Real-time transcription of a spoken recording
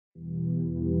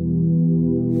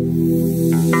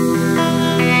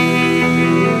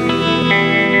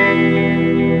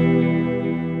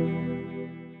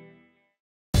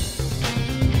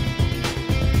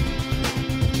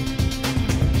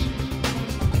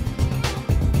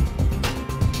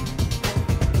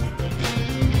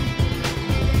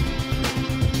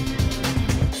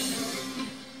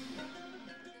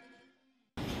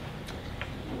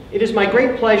It is my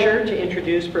great pleasure to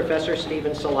introduce Professor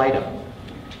Stephen Salaita.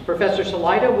 Professor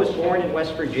Salaita was born in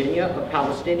West Virginia of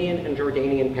Palestinian and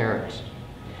Jordanian parents.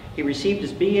 He received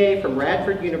his BA from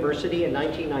Radford University in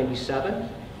 1997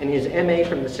 and his MA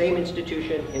from the same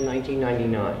institution in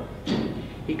 1999.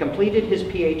 He completed his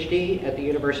PhD at the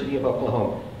University of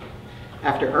Oklahoma.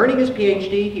 After earning his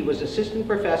PhD, he was assistant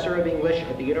professor of English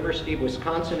at the University of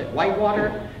Wisconsin at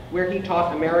Whitewater, where he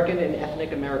taught American and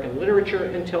ethnic American literature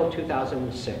until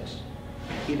 2006.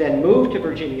 He then moved to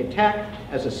Virginia Tech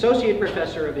as associate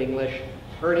professor of English,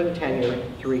 earning tenure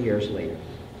 3 years later.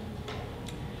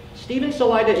 Stephen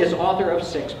Salaita is author of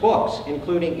 6 books,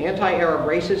 including Anti-Arab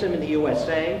Racism in the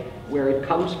USA, Where It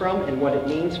Comes From and What It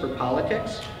Means for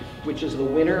Politics, which is the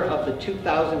winner of the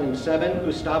 2007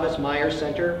 Gustavus Meyer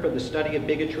Center for the Study of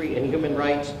Bigotry and Human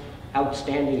Rights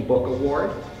Outstanding Book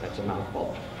Award. That's a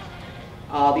mouthful.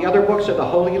 The other books are The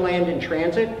Holy Land in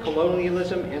Transit,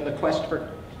 Colonialism and the Quest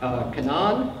for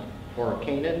Canaan, or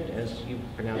Canaan, as you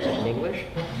pronounce it in English,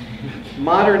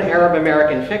 Modern Arab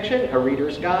American Fiction, A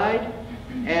Reader's Guide,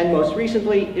 and most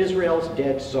recently, Israel's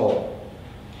Dead Soul.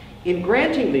 In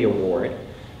granting the award,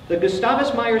 the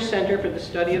Gustavus Meyer Center for the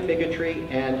Study of Bigotry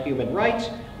and Human Rights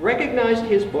recognized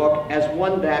his book as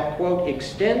one that, quote,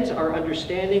 extends our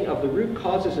understanding of the root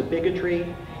causes of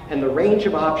bigotry and the range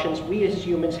of options we as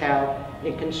humans have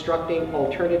in constructing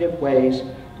alternative ways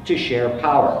to share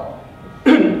power.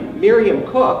 Miriam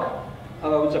Cook,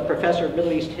 who's a professor of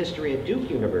Middle East history at Duke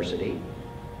University,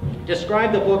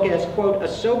 described the book as, quote, a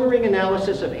sobering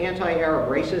analysis of anti-Arab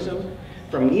racism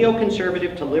from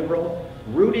neoconservative to liberal,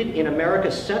 rooted in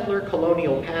America's settler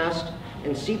colonial past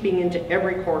and seeping into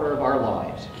every corner of our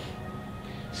lives.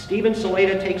 Stephen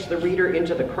Salaita takes the reader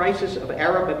into the crisis of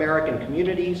Arab American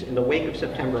communities in the wake of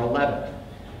September 11th.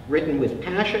 Written with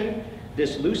passion,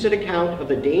 this lucid account of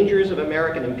the dangers of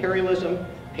American imperialism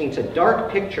paints a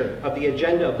dark picture of the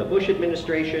agenda of the Bush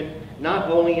administration,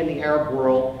 not only in the Arab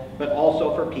world, but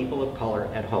also for people of color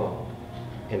at home,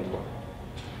 end quote.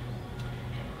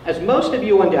 As most of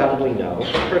you undoubtedly know,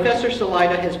 Professor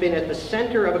Salaita has been at the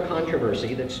center of a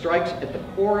controversy that strikes at the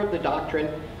core of the doctrine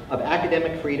of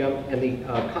academic freedom and the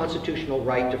constitutional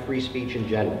right to free speech in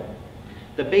general.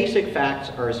 The basic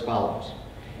facts are as follows.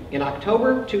 In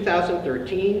October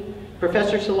 2013,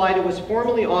 Professor Salaita was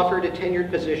formally offered a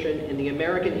tenured position in the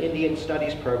American Indian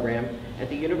Studies program at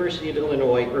the University of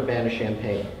Illinois,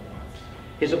 Urbana-Champaign.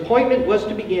 His appointment was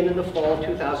to begin in the fall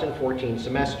 2014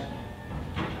 semester.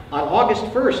 On August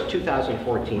 1st,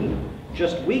 2014,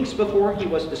 just weeks before he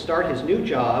was to start his new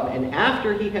job and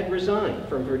after he had resigned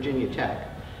from Virginia Tech,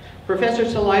 Professor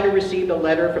Salaita received a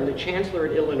letter from the Chancellor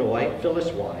at Illinois,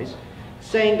 Phyllis Wise,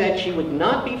 saying that she would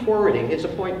not be forwarding his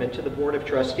appointment to the Board of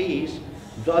Trustees,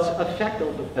 thus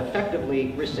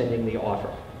effectively rescinding the offer.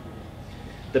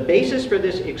 The basis for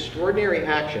this extraordinary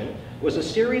action was a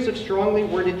series of strongly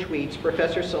worded tweets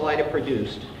Professor Salaita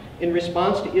produced in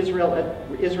response to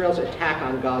Israel's attack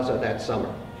on Gaza that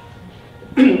summer.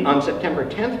 On September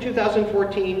 10th,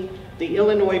 2014, the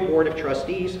Illinois Board of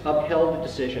Trustees upheld the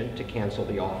decision to cancel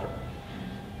the offer.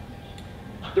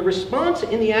 The response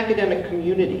in the academic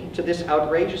community to this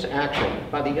outrageous action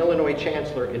by the Illinois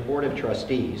Chancellor and Board of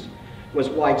Trustees was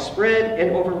widespread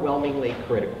and overwhelmingly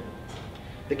critical.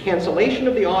 The cancellation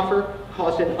of the offer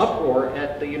caused an uproar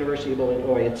at the University of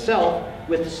Illinois itself,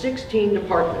 with 16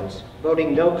 departments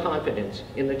voting no confidence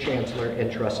in the Chancellor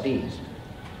and trustees.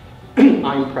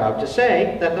 I'm proud to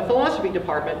say that the philosophy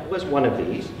department was one of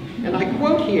these, and I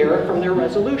quote here from their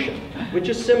resolution, which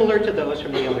is similar to those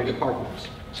from the other departments.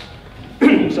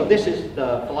 So this is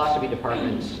the philosophy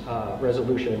department's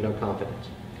resolution of no confidence.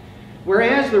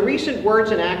 Whereas the recent words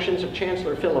and actions of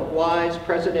Chancellor Philip Wise,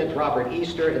 President Robert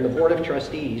Easter, and the Board of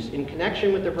Trustees in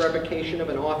connection with the revocation of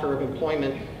an offer of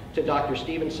employment to Dr.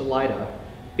 Stephen Salaita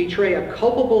betray a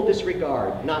culpable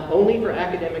disregard not only for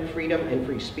academic freedom and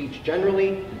free speech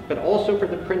generally, but also for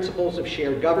the principles of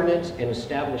shared governance and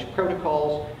established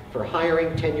protocols for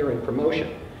hiring, tenure, and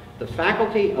promotion. The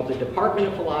faculty of the Department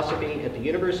of Philosophy at the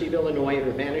University of Illinois at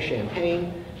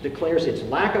Urbana-Champaign declares its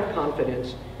lack of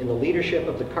confidence in the leadership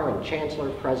of the current Chancellor,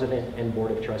 President, and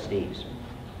Board of Trustees.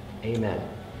 Amen.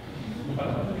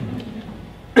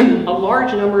 A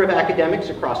large number of academics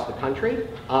across the country,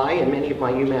 I and many of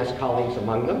my UMass colleagues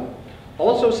among them,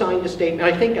 also signed a statement.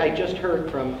 I think I just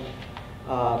heard from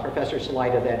Professor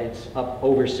Salaita that it's up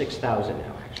over 6,000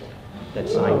 now, actually, that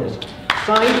signed this.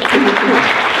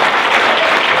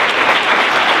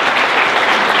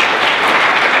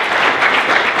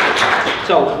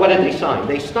 So what did they sign?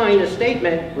 They signed a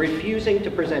statement refusing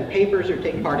to present papers or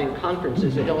take part in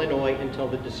conferences in Illinois until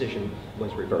the decision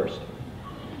was reversed.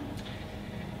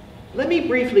 Let me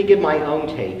briefly give my own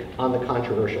take on the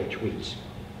controversial tweets.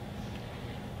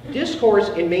 Discourse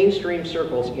in mainstream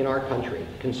circles in our country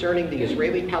concerning the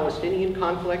Israeli-Palestinian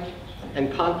conflict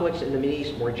and conflicts in the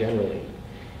Mideast more generally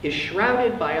is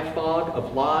shrouded by a fog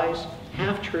of lies,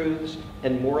 half-truths,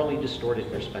 and morally distorted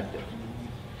perspective.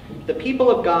 The people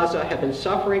of Gaza have been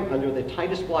suffering under the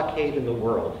tightest blockade in the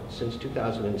world since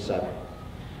 2007.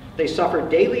 They suffered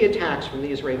daily attacks from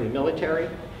the Israeli military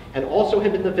and also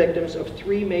have been the victims of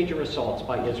 3 major assaults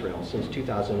by Israel since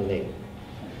 2008.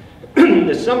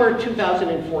 The summer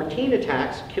 2014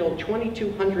 attacks killed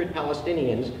 2,200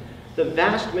 Palestinians, the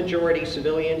vast majority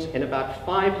civilians, and about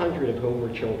 500 of whom were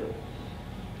children.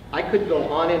 I could go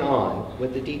on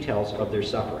with the details of their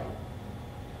suffering.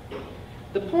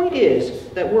 The point is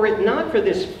that were it not for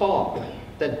this fog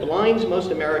that blinds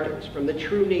most Americans from the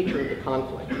true nature of the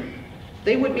conflict,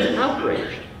 they would be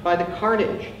outraged by the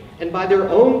carnage and by their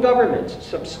own government's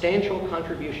substantial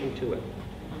contribution to it.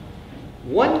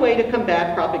 One way to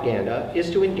combat propaganda is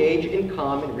to engage in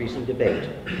calm and reasoned debate.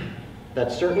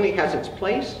 That certainly has its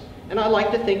place, and I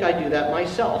like to think I do that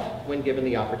myself when given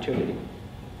the opportunity.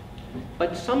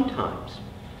 But sometimes,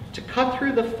 to cut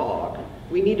through the fog,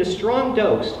 we need a strong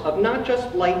dose of not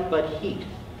just light but heat,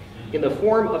 in the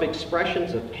form of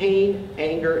expressions of pain,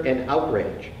 anger, and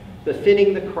outrage,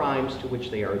 befitting the crimes to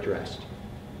which they are addressed.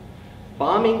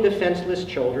 Bombing defenseless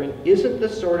children isn't the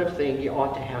sort of thing you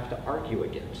ought to have to argue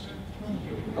against.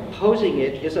 Opposing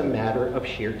it is a matter of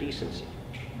sheer decency.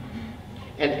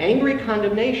 And angry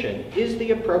condemnation is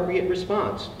the appropriate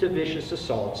response to vicious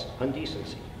assaults on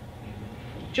decency.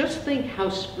 Just think how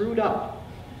screwed up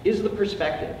is the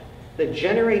perspective that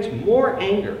generates more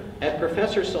anger at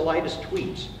Professor Salaita's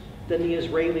tweets than the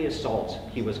Israeli assaults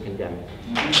he was condemning.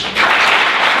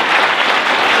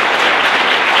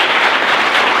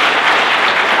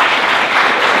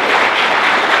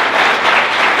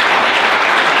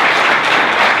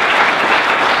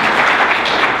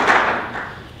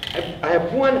 I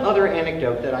have one other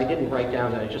anecdote that I didn't write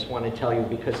down that I just want to tell you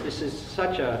because this is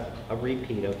such a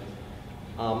repeat of.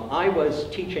 I was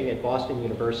teaching at Boston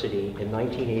University in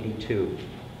 1982.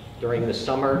 During the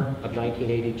summer of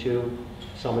 1982,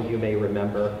 some of you may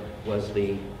remember, was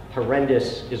the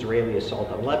horrendous Israeli assault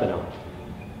on Lebanon.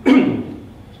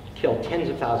 Killed tens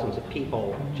of thousands of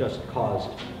people, just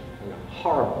caused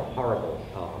horrible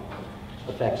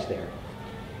effects there.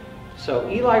 So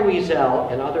Eli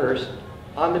Wiesel and others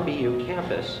on the BU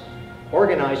campus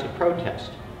organized a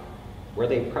protest. Were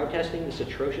they protesting this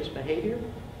atrocious behavior?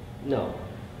 No.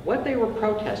 What they were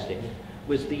protesting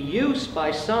was the use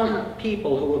by some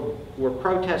people who were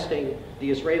protesting the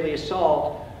Israeli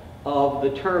assault of the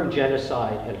term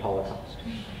genocide and Holocaust.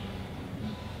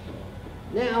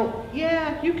 Now,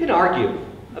 yeah, you can argue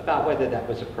about whether that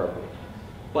was appropriate,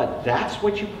 but that's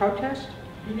what you protest?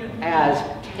 As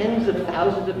tens of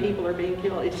thousands of people are being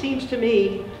killed? It seems to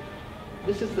me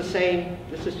this is the same,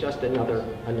 this is just another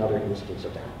instance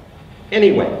of that.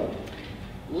 Anyway,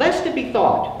 lest it be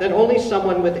thought that only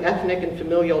someone with ethnic and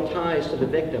familial ties to the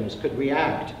victims could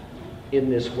react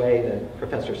in this way that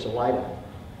Professor Salaita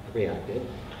reacted,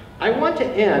 I want to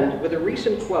end with a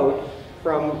recent quote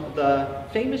from the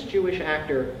famous Jewish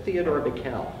actor Theodore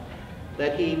Bickel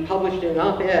that he published in an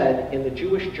op-ed in the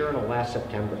Jewish Journal last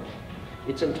September.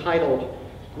 It's entitled,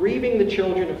 "Grieving the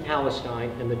Children of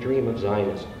Palestine and the Dream of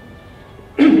Zionism."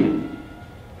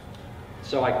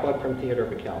 So I quote from Theodore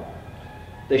Bickel.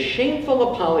 "The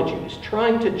shameful apologies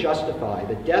trying to justify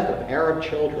the death of Arab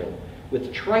children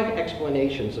with trite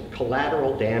explanations of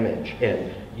collateral damage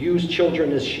and use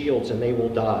children as shields and they will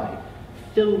die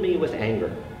fill me with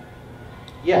anger.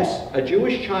 Yes, a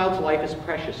Jewish child's life is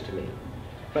precious to me,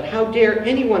 but how dare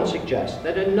anyone suggest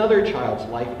that another child's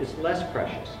life is less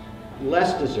precious,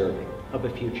 less deserving of a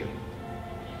future?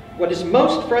 What is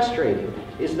most frustrating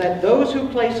is that those who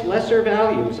place lesser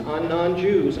values on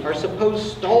non-Jews are supposed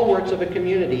stalwarts of a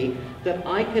community that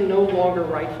I can no longer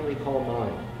rightfully call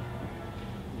mine.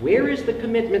 Where is the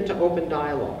commitment to open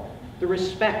dialogue, the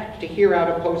respect to hear out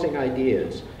opposing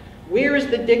ideas? Where is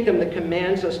the dictum that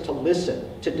commands us to listen,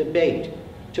 to debate,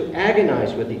 to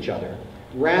agonize with each other,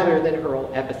 rather than hurl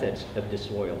epithets of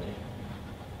disloyalty?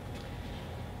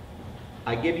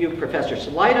 I give you Professor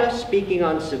Salaita speaking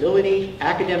on civility,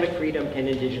 academic freedom, and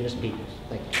indigenous peoples.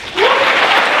 Thank you.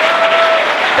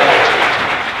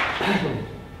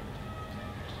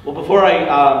 Well, before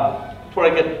I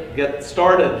get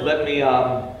started, let me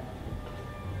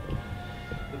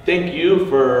thank you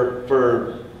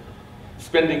for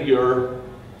spending your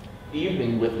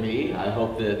evening with me. I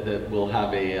hope that we'll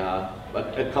have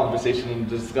a conversation and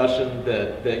discussion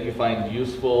that you find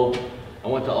useful. I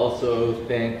want to also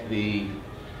thank the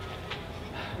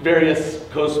various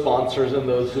co-sponsors and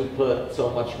those who put so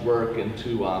much work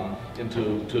into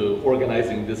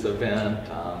organizing this event.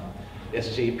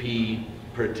 SJP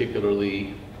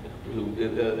particularly,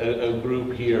 a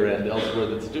group here and elsewhere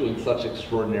that's doing such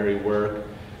extraordinary work.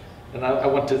 And I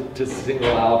want to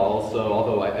single out also,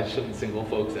 although I shouldn't single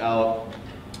folks out,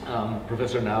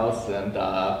 Professor Naus and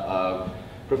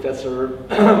Professor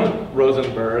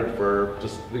Rosenberg for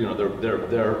just, you know,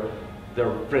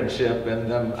 their friendship and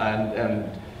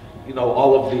you know,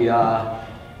 all of the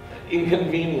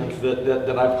inconvenience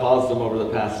that I've caused them over the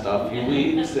past few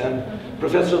weeks, and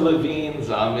Professor Levine's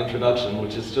introduction,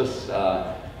 which is just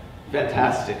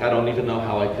fantastic. I don't even know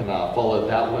how I can follow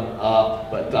that one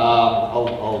up, but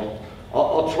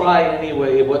I'll try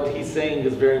anyway. What he's saying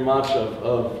is very much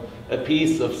of a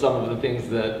piece of some of the things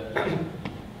that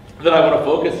that I want to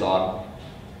focus on.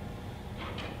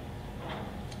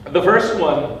 The first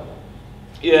one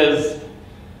is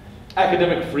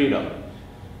academic freedom.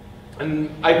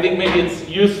 And I think maybe it's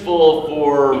useful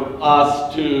for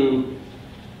us to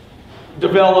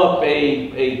develop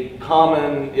a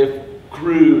common, if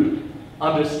crude,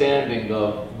 understanding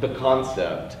of the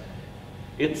concept.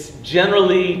 It's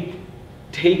generally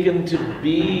taken to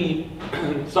be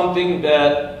something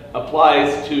that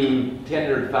applies to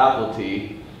tenured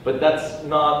faculty, but that's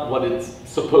not what it's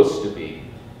supposed to be.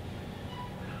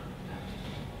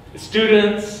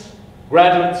 Students,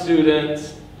 graduate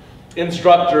students,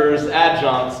 instructors,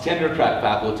 adjuncts, tenure track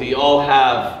faculty all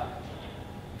have,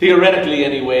 theoretically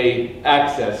anyway,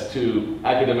 access to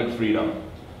academic freedom.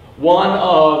 One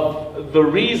of the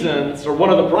reasons, or one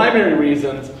of the primary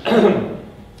reasons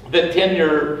that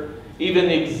tenure even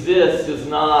exists is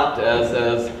not,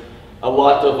 as a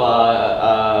lot of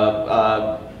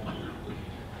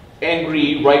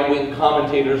angry right-wing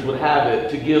commentators would have it,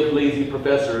 to give lazy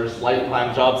professors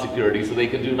lifetime job security so they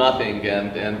can do nothing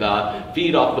and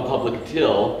feed off the public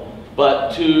till,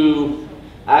 but to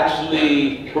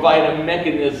actually provide a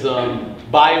mechanism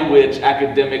by which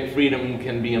academic freedom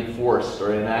can be enforced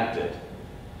or enacted.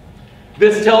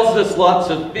 This tells us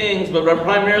lots of things, but it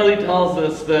primarily tells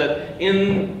us that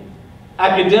in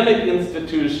academic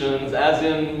institutions, as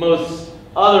in most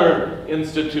other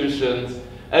institutions,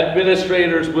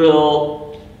 administrators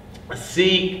will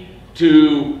seek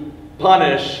to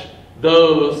punish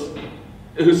those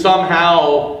who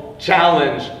somehow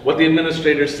challenge what the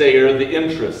administrators say are the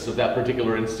interests of that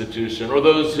particular institution, or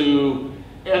those who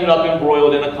end up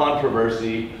embroiled in a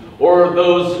controversy, or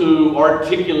those who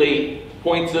articulate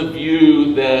points of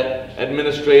view that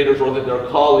administrators or that their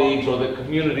colleagues or the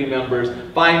community members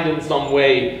find in some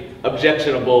way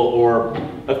objectionable or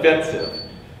offensive.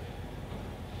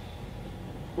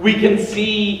 We can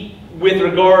see, with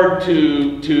regard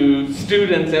to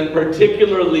students and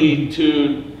particularly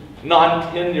to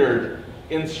non-tenured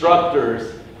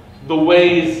instructors, the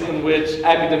ways in which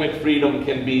academic freedom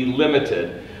can be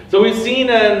limited. So we've seen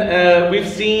a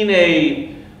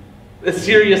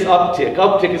serious uptick.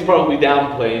 Uptick is probably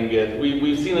downplaying it.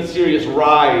 We've seen a serious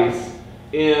rise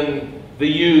in the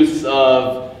use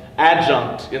of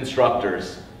adjunct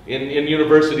instructors in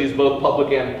universities, both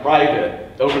public and private,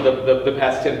 over the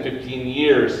past 10, 15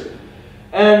 years.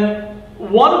 And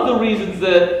one of the reasons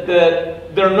that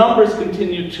their numbers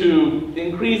continue to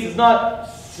increase is not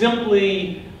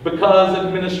simply because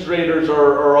administrators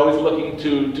are always looking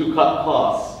to cut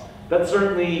costs. That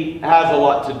certainly has a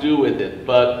lot to do with it,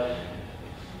 but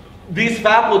these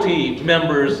faculty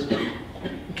members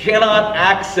cannot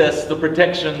access the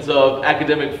protections of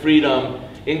academic freedom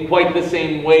in quite the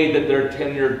same way that their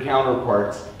tenured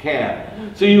counterparts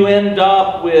can. So you end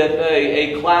up with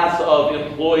a class of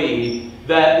employee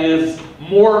that is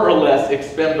more or less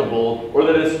expendable, or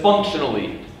that is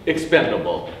functionally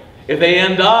expendable. If they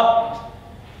end up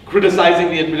criticizing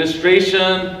the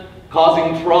administration,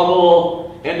 causing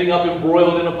trouble, ending up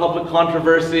embroiled in a public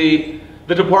controversy,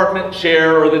 the department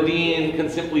chair or the dean can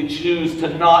simply choose to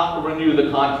not renew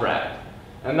the contract.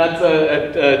 And that's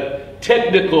a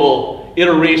technical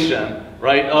iteration,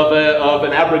 right, of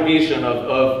an abrogation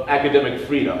of academic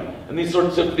freedom. And these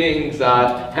sorts of things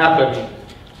happen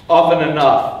often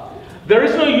enough. There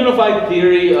is no unified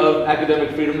theory of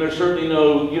academic freedom. There's certainly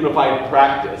no unified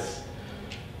practice.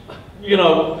 You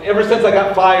know, ever since I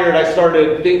got fired, I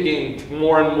started thinking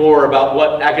more and more about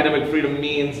what academic freedom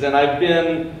means, and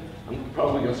I'm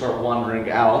probably going to start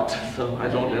wandering out so I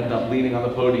don't end up leaning on the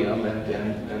podium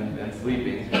and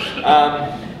sleeping.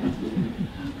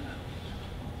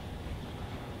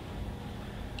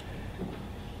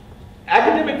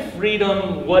 Academic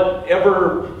freedom,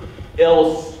 whatever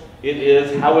else it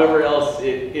is, however else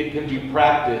it can be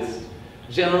practiced,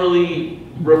 generally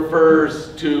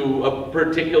refers to a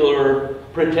particular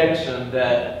protection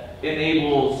that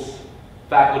enables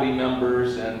faculty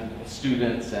members and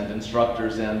students and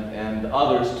instructors and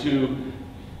others to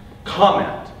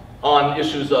comment on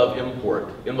issues of import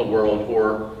in the world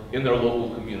or in their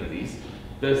local communities.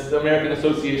 The American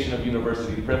Association of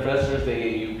University Professors, the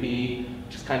AAUP,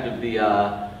 which is kind of the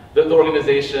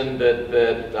organization that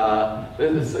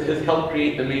has helped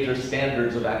create the major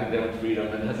standards of academic freedom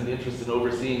and has an interest in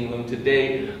overseeing them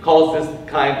today, calls this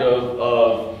kind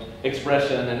of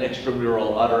expression an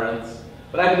extramural utterance.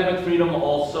 But academic freedom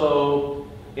also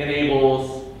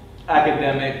enables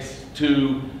academics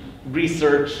to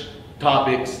research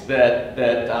topics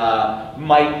that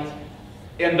might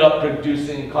end up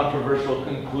producing controversial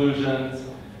conclusions.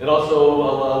 It also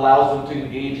allows them to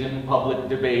engage in public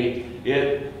debate.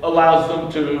 It allows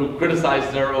them to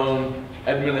criticize their own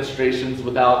administrations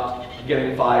without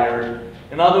getting fired.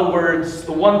 In other words,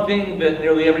 the one thing that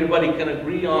nearly everybody can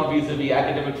agree on vis-a-vis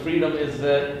academic freedom is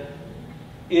that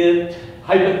it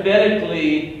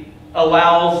hypothetically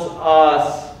allows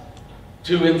us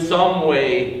to in some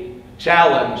way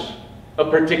challenge a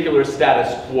particular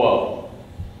status quo.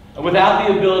 Without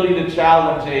the ability to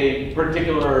challenge a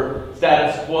particular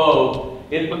status quo,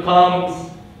 it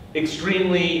becomes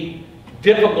extremely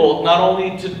difficult not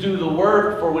only to do the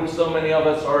work for which so many of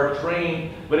us are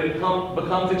trained, but it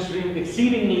becomes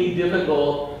exceedingly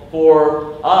difficult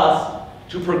for us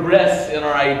to progress in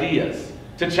our ideas,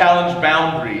 to challenge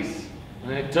boundaries,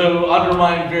 right? To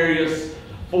undermine various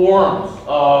forms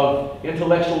of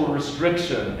intellectual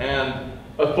restriction and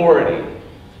authority.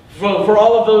 For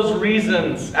all of those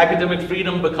reasons, academic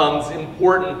freedom becomes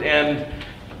important, and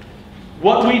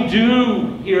what we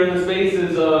do here in the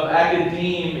spaces of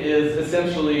academe is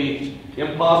essentially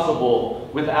impossible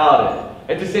without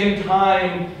it. At the same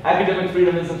time, academic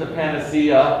freedom isn't a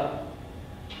panacea.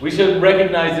 We should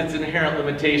recognize its inherent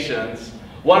limitations.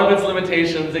 One of its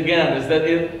limitations, again, is that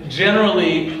it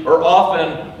generally or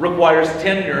often requires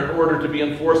tenure in order to be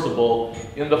enforceable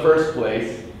in the first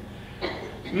place.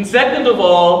 And second of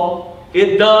all,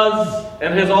 it does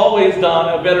and has always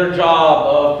done a better job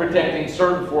of protecting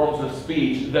certain forms of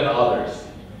speech than others.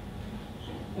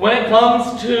 When it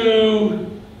comes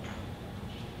to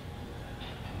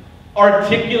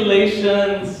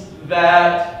articulations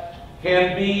that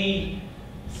can be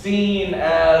seen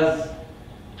as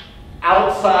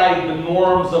outside the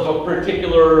norms of a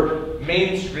particular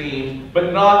mainstream,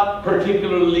 but not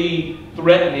particularly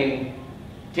threatening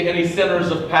to any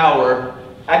centers of power,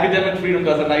 academic freedom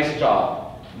does a nice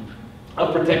job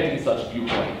of protecting such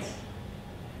viewpoints.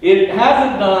 It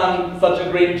hasn't done such a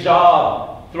great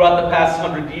job throughout the past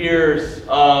 100 years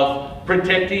of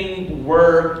protecting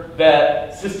work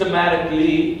that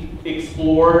systematically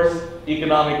explores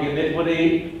economic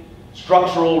iniquity,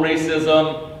 structural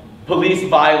racism, police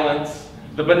violence,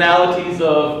 the banalities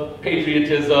of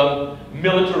patriotism,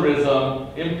 militarism,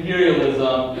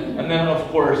 imperialism, and then, of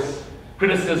course,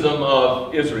 criticism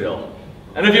of Israel.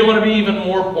 And if you want to be even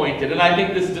more pointed, and I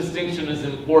think this distinction is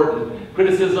important,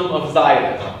 criticism of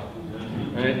Zionism.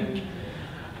 Right?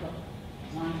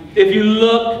 If you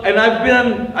look, and I've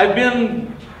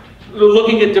been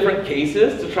looking at different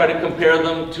cases to try to compare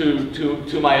them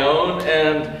to my own,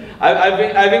 and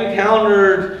I've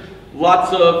encountered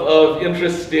lots of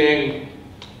interesting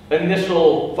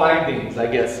initial findings, I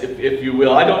guess, if you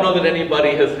will. I don't know that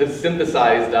anybody has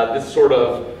synthesized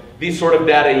these sort of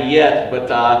data yet, but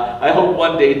I hope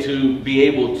one day to be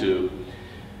able to.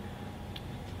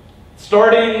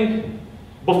 Starting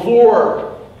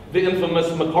before the infamous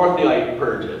McCarthyite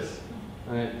purges,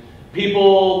 right?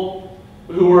 People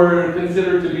who were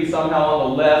considered to be somehow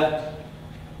on the left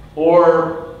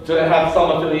or to have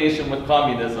some affiliation with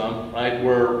communism, right,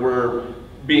 were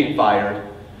being fired.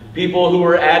 People who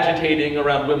were agitating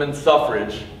around women's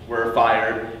suffrage were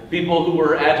fired. People who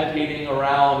were agitating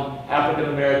around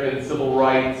African American civil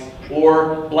rights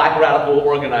or black radical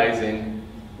organizing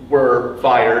were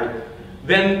fired.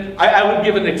 Then I would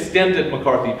give an extended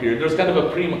McCarthy period. There's kind of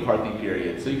a pre-McCarthy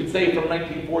period. So you could say from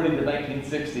 1940 to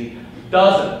 1960,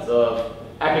 dozens of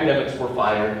academics were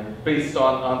fired based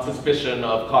on suspicion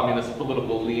of communist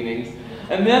political leanings.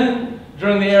 And then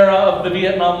during the era of the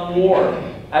Vietnam War,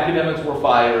 academics were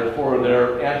fired for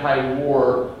their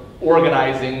anti-war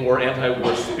organizing or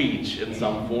anti-war speech in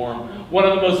some form. One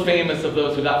of the most famous of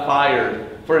those who got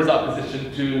fired for his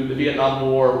opposition to the Vietnam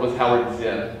War was Howard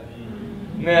Zinn.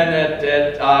 And then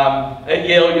at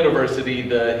Yale University,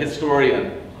 the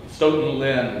historian Stoughton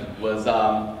Lin was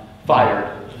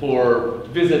fired for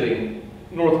visiting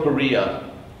North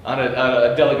Korea on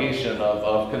a delegation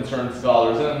of concerned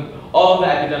scholars. And all of the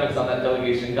academics on that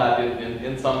delegation got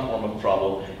in some form of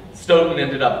trouble. Stoughton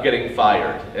ended up getting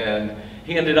fired. And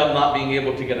he ended up not being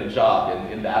able to get a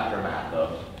job in the aftermath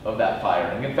of that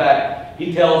firing. In fact,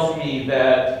 he tells me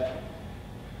that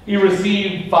he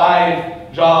received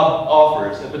 5 job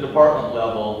offers at the department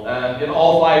level, and in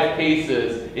all 5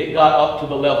 cases, it got up to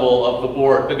the level of the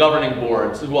board, the governing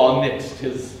boards, who all nixed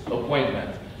his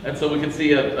appointment. And so we can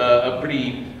see a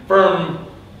pretty firm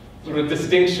sort of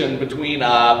distinction between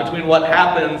what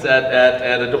happens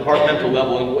at a departmental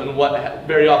level and what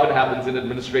very often happens in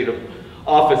administrative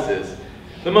offices.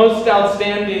 The most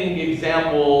outstanding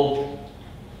example,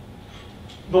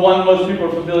 the one most people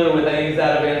are familiar with, I think, is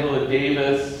that of Angela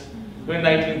Davis, who in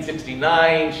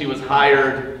 1969, she was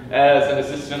hired as an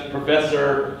assistant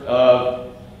professor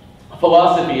of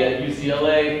philosophy at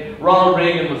UCLA. Ronald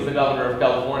Reagan was the governor of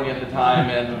California at the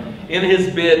time, and in his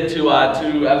bid to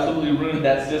absolutely ruin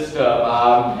that system,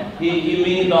 he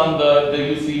leaned on the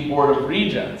UC Board of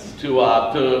Regents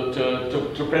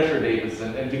to pressure Davis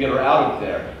and to get her out of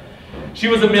there. She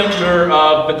was a member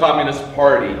of the Communist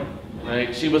Party.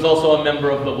 Right? She was also a member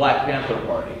of the Black Panther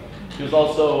Party. She was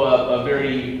also a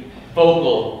very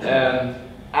vocal and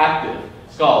active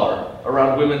scholar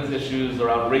around women's issues,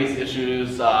 around race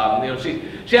issues.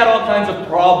 She had all kinds of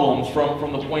problems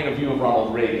from the point of view of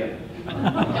Ronald Reagan.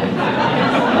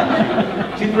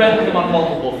 She threatened him on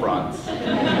multiple fronts.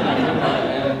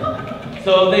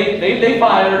 So they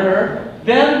fired her.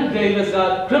 Then Davis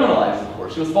got criminalized, of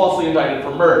course. She was falsely indicted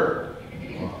for murder.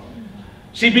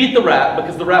 She beat the rap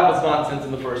because the rap was nonsense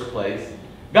in the first place,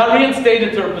 got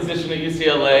reinstated to her position at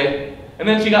UCLA, and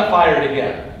then she got fired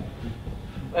again.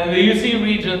 And the UC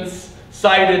Regents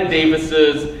cited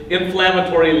Davis's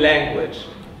inflammatory language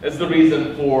as the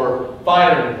reason for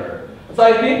firing her. So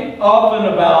I think often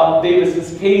about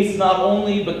Davis's case, not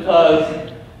only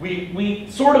because we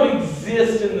sort of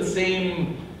exist in the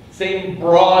same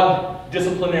broad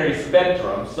disciplinary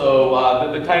spectrum. So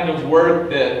the kind of work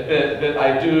that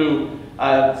I do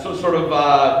sort of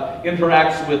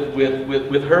interacts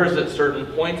with hers at certain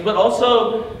points, but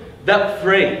also that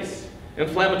phrase,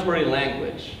 inflammatory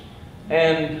language.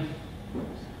 And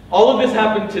all of this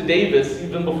happened to Davis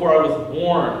even before I was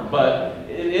born, but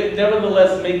it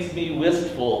nevertheless makes me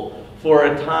wistful for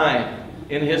a time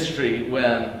in history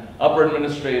when upper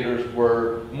administrators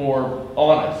were more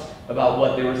honest about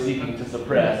what they were seeking to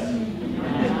suppress.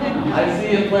 I see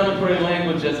inflammatory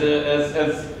language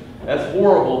as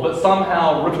horrible, but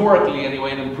somehow, rhetorically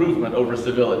anyway, an improvement over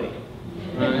civility.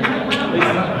 Right? It's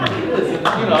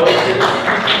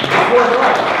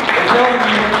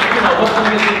what's going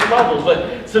to get you in trouble.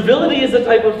 But civility is a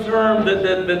type of term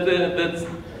that's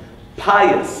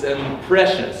pious and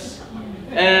precious,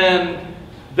 and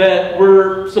that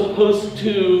we're supposed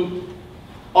to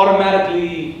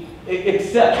automatically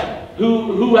accept.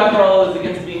 Who after all, is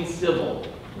against being civil?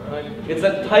 Right? It's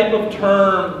that type of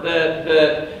term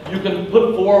that you can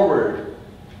put forward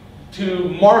to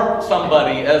mark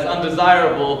somebody as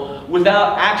undesirable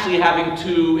without actually having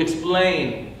to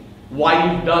explain why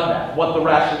you've done that, what the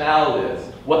rationale is,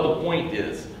 what the point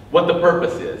is, what the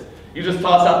purpose is. You just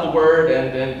toss out the word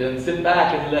and sit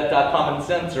back and let common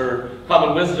sense or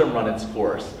common wisdom run its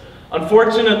course.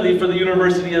 Unfortunately for the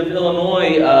University of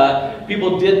Illinois,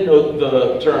 people did note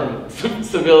the term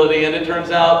civility, and it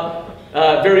turns out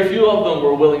very few of them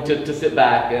were willing to sit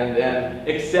back and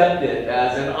accept it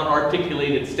as an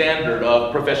unarticulated standard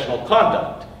of professional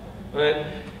conduct. Right?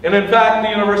 And in fact,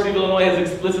 the University of Illinois has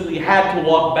explicitly had to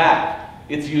walk back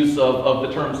its use of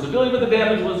the term civility, but the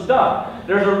damage was done.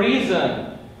 There's a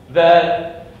reason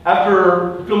that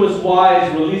after Phyllis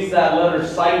Wise released that letter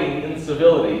citing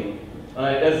incivility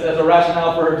as a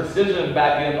rationale for her decision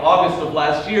back in August of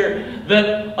last year,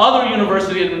 that other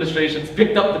university administrations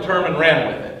picked up the term and ran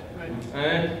with it.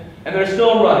 Right? And they're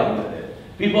still running with it.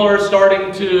 People are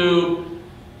starting to,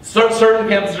 certain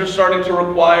campuses are starting to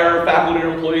require faculty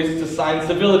or employees to sign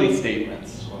civility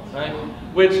statements, right?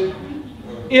 Which,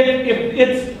 if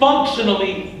it's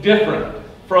functionally different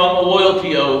from a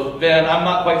loyalty oath, then I'm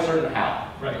not quite certain how.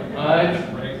 Right.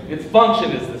 Right? Its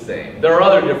function is the same. There are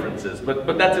other differences, but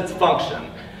that's its function.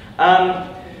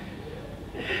 And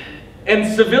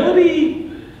civility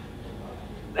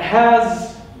has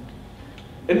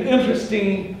an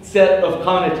interesting set of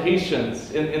connotations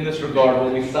in this regard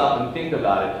when we stop and think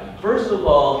about it. First of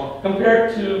all,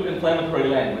 compared to inflammatory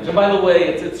language, and by the way,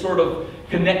 it's sort of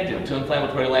connected to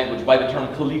inflammatory language by the term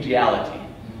collegiality,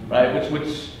 right?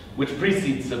 Which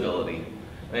precedes civility,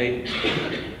 right?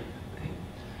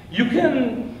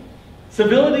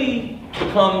 Civility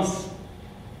becomes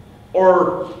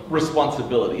our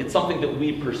responsibility. It's something that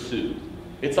we pursue.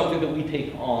 It's something that we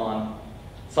take on.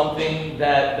 Something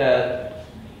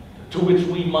to which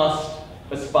we must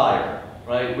aspire.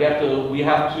 right? We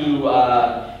have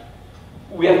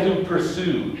to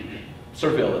pursue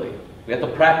servility. We have to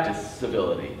practice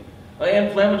civility.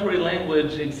 Inflammatory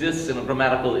language exists in a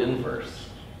grammatical inverse.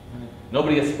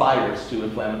 Nobody aspires to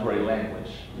inflammatory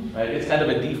language, right? It's kind of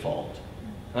a default,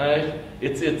 right?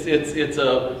 It's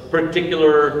a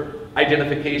particular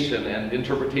identification and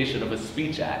interpretation of a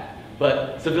speech act,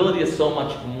 but civility is so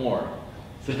much more.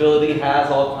 Civility has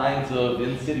all kinds of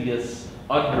insidious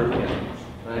underpinnings,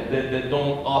 right, that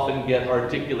don't often get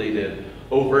articulated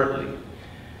overtly.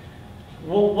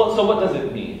 Well, so what does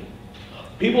it mean?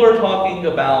 People are talking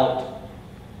about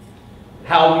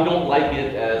how we don't like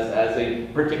it as a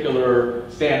particular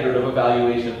standard of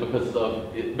evaluation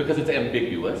because it's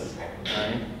ambiguous,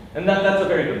 right? And that's a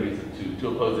very good reason to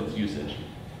oppose its usage.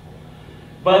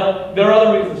 But there are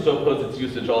other reasons to oppose its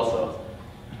usage also.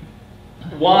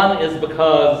 One is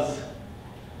because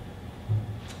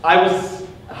I was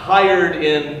hired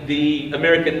in the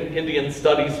American Indian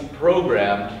Studies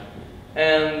program,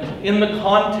 and in the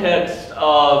context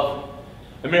of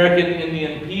American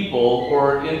Indian people,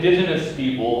 or indigenous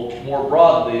people more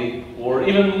broadly, or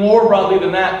even more broadly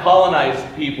than that, colonized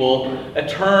people, a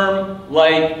term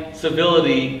like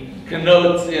civility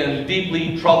connotes in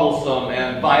deeply troublesome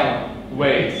and violent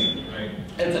ways. Right.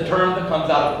 It's a term that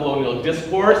comes out of colonial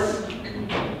discourse.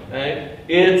 Right?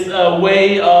 It's a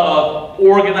way of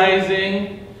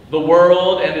organizing the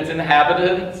world and its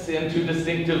inhabitants into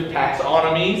distinctive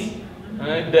taxonomies,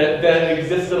 right, that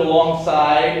existed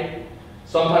alongside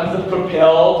sometimes the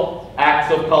propelled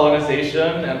acts of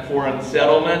colonization and foreign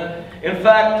settlement. In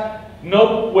fact,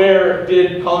 nowhere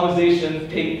did colonization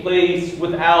take place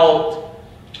without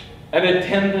an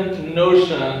attendant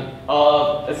notion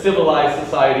of a civilized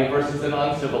society versus an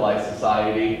uncivilized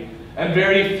society. And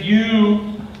very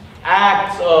few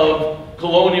acts of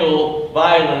colonial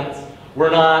violence were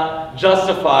not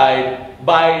justified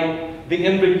by the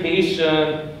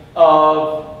invocation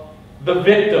of the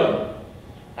victim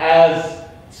as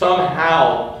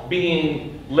somehow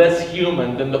being less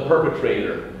human than the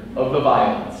perpetrator of the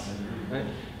violence. Right?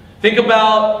 Think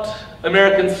about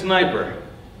American Sniper.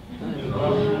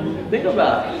 Think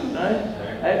about it.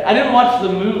 Right? I didn't watch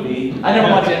the movie. I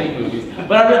never watch any movies,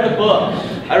 but I read the book.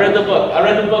 I read the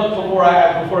book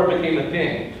before it became a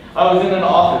thing. I was in an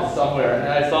office somewhere and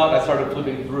I saw it. And I started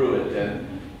flipping through it,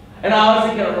 and I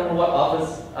honestly can't remember what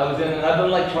office I was in, and I've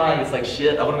been like trying. It's like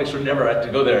shit. I want to make sure never I have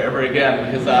to go there ever again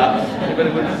because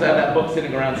that book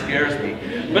sitting around scares me.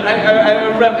 But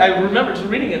I remember just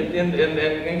reading it and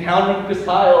encountering Chris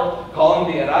Kyle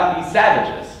calling the Iraqi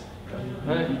savages.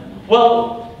 Right?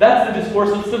 Well, that's the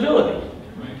discourse of civility.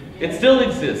 It still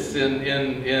exists in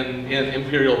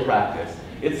imperial practice.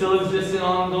 It still exists in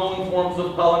ongoing forms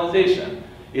of colonization.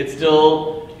 It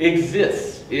still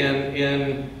exists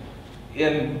in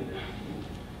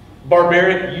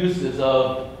barbaric uses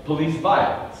of police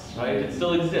violence, right? It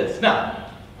still exists. Now,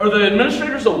 are the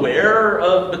administrators aware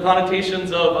of the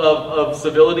connotations of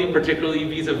civility, particularly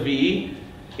vis-a-vis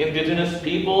indigenous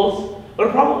peoples? But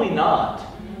probably not.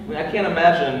 I mean, I can't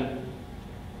imagine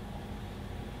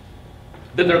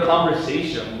that their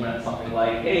conversation went something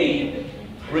like, hey,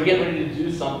 we're getting ready to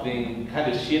do something kind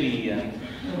of shitty and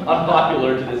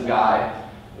unpopular to this guy.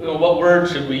 You know, what word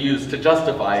should we use to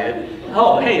justify it?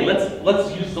 Oh, hey,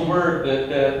 let's use the word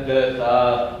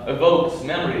that evokes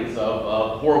memories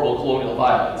of horrible colonial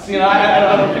violence. You know,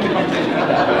 I don't think the conversation went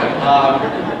that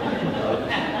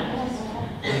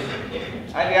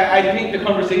way. I think the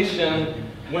conversation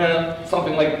went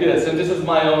something like this, and this is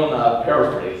my own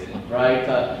paraphrasing, right?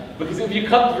 Because if you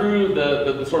cut through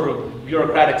the sort of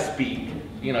bureaucratic speak,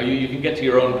 you know, you can get to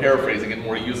your own paraphrasing in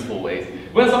more useful ways.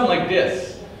 It went something like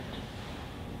this.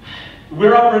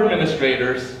 We're upper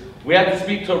administrators. We have to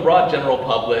speak to a broad general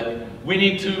public. We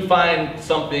need to find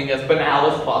something as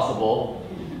banal as possible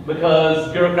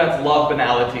because bureaucrats love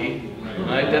banality.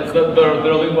 Right? That's their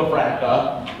lingua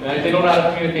franca. Right? They don't know how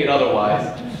to communicate otherwise.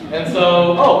 And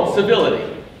so, civility.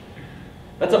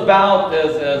 That's about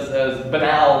as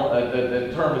banal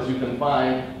a term as you can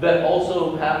find that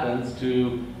also happens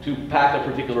to pack a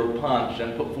particular punch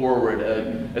and put forward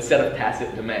a set of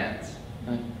tacit demands.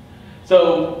 Right?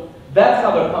 So that's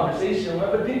how the conversation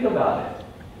went, but think about it.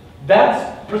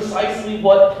 That's precisely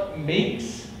what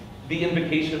makes the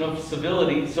invocation of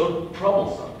civility so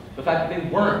troublesome. The fact that they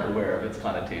weren't aware of its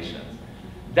connotations.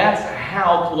 That's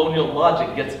how colonial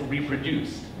logic gets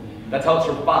reproduced. That's how it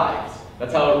survives.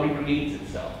 That's how it recreates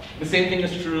itself. The same thing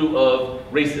is true of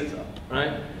racism,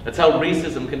 right? That's how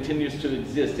racism continues to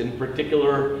exist in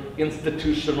particular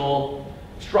institutional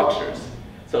structures.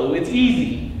 So it's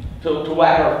easy to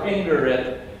wag our finger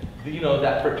at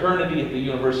that fraternity at the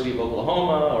University of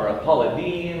Oklahoma, or at Paula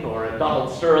Deen, or at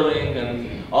Donald Sterling,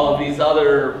 and all of these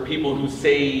other people who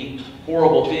say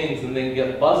horrible things and then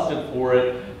get busted for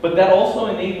it. But that also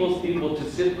enables people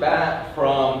to sit back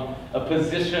from a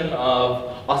position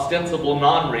of ostensible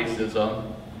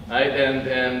non-racism, right?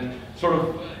 And sort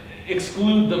of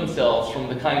exclude themselves from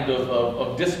the kind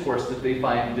of discourse that they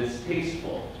find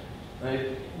distasteful,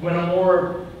 right? When a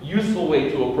more useful way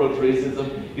to approach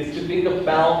racism is to think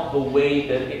about the way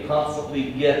that it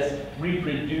constantly gets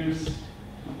reproduced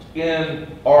in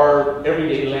our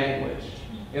everyday language,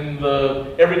 in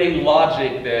the everyday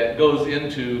logic that goes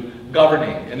into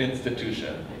governing an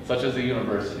institution, such as a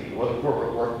university or the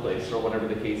corporate workplace or whatever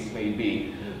the case may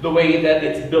be, the way that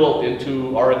it's built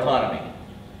into our economy,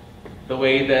 the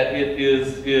way that it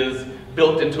is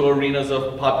built into arenas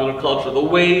of popular culture, the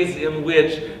ways in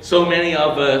which so many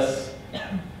of us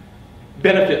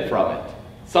benefit from it,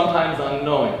 sometimes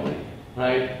unknowingly,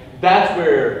 right? That's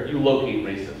where you locate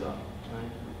racism, right?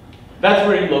 That's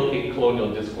where you locate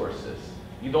colonial discourses.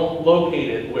 You don't locate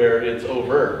it where it's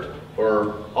overt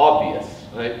or obvious,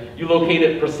 right? You locate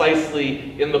it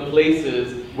precisely in the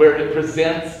places where it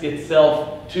presents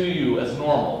itself to you as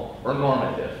normal or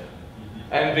normative.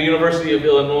 And the University of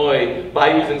Illinois,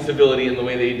 by using civility in the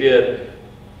way they did,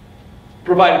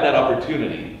 provided that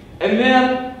opportunity. And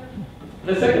then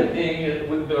the second thing,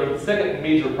 the second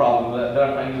major problem that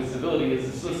I'm finding with civility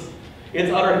is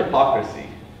it's utter hypocrisy.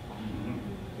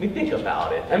 I mean, think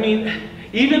about it. I mean,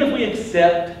 even if we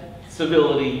accept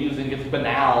civility using its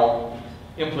banal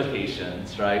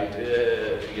implications, right?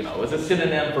 As a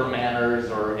synonym for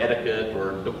manners or etiquette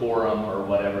or decorum or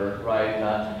whatever, right?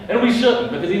 And we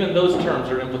shouldn't, because even those terms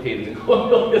are implicated in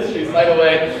colonial histories, by the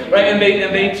way, right? And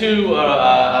they too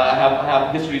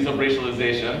have histories of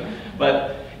racialization.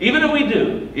 But even if we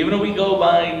do, even if we go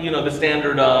by the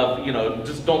standard of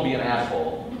just don't be an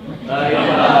asshole,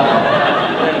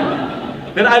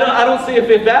 then I don't see if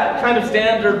that kind of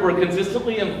standard were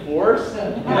consistently enforced, there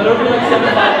would be like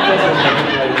 75 professors in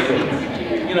the United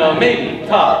States. Maybe,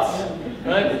 tops,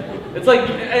 right? It's like,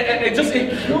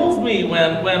 it kills me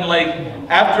when like,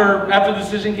 after the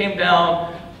decision came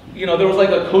down, there was like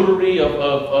a coterie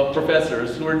of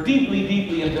professors who were deeply,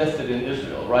 deeply invested in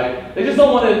Israel, right? They just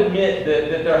don't want to admit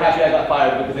that they're happy I got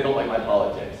fired because they don't like my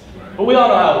politics. But we all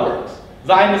know how it works.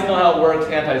 Zionists know how it works,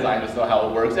 anti-Zionists know how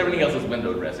it works, everything else is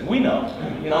window dressing. We know.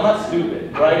 I'm not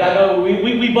stupid, right? I know,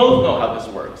 we both know how this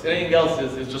works. Anything else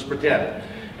is just pretend.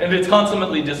 And it's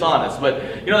consummately dishonest. But,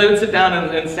 they would sit down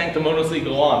and sanctimoniously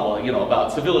go on,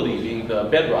 about civility being the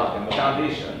bedrock and the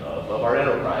foundation of our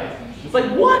enterprise. It's like,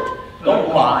 what? Don't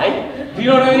lie. Do you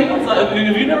know what I mean? It's like, have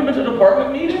you never been to a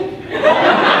department meeting? Have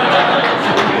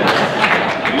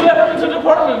you ever been to a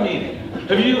department meeting?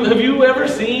 Have you ever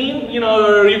seen,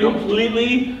 are you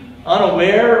completely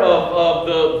unaware of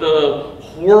the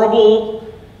horrible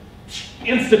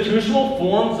institutional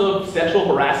forms of sexual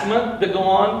harassment that go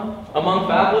on among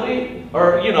faculty?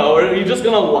 Or, are you just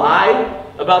going to lie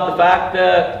about the fact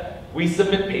that we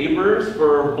submit papers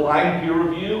for blind peer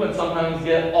review and sometimes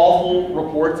get awful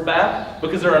reports back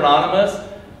because they're anonymous?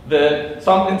 That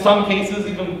in some cases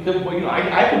even,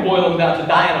 I could boil them down to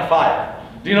die in a fire.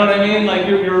 Do you know what I mean? Like,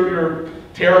 you're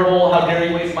terrible, how dare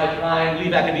you waste my time,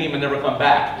 leave academia and never come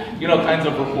back, kinds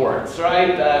of reports,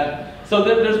 right? So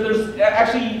there's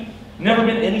actually never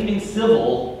been anything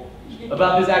civil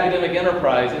about this academic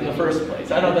enterprise in the first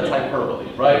place. I know that's hyperbole,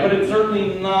 right? But it's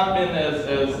certainly not been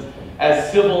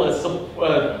as civil as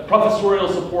professorial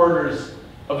supporters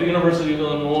of the University of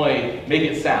Illinois make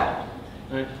it sound,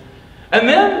 right? And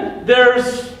then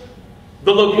there's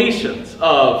the locations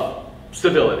of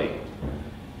civility.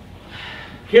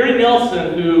 Harry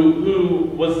Nelson, who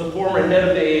was the former head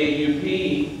of the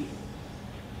AAUP,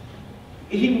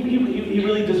 he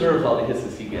really deserves all the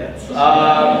hisses he gets. He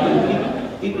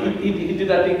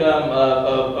did, I think,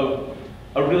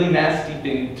 a really nasty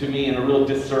thing to me and a real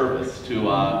disservice to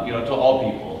to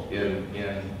all people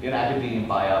in academia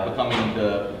by becoming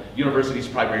the university's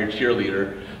primary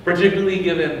cheerleader, particularly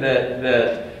given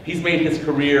that he's made his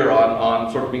career on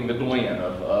sort of being the doyen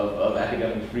of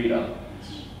academic freedom.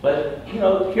 But,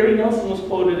 Harry Nelson was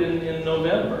quoted in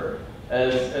November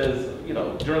as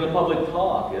during the public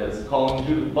talk as calling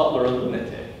Judith Butler a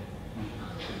lunatic.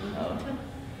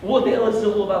 What the hell is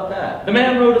civil about that? The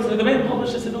man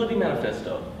published a civility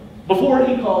manifesto before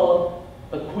he called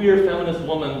a queer feminist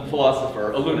woman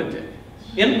philosopher a lunatic.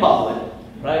 In public,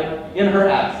 right? In her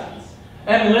absence.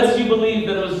 And unless you believe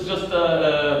that it was just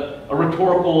a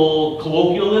rhetorical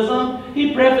colloquialism,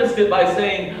 he prefaced it by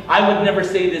saying, I would never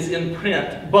say this in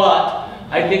print, but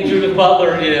I think Judith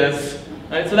Butler is,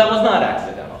 right? So that was not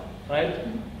accidental, right?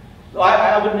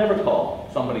 I would never call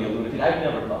somebody a lunatic. I've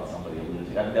never called somebody a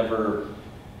lunatic. I've never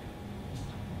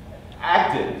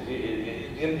acted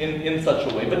in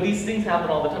such a way. But these things happen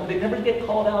all the time. They never get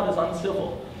called out as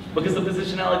uncivil because the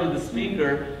positionality of the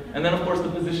speaker, and then of course the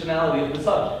positionality of the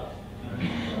subject.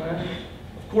 Right?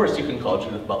 Of course you can call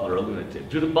Judith Butler a lunatic.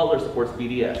 Judith Butler supports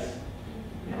BDS.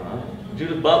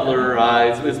 Judith Butler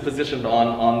is positioned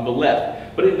on the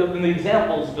left. But the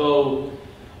examples go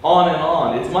on and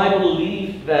on. It's my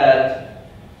belief that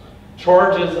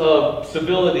charges of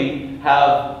civility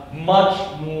have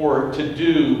much more to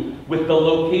do with the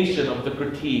location of the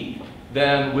critique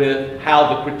than with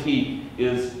how the critique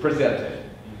is presented.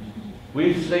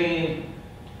 We've seen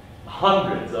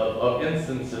hundreds of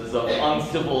instances of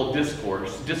uncivil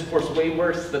discourse way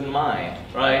worse than mine,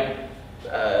 right?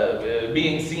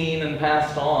 Being seen and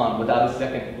passed on without a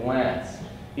second glance.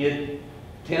 It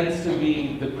tends to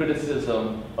be the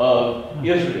criticism of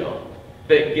Israel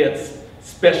that gets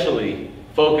specially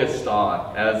focused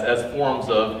on as forms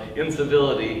of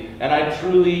incivility. And I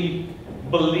truly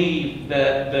believe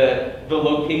that the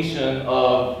location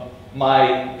of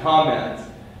my comments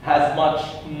has much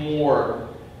more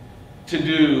to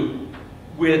do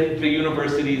with the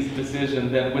university's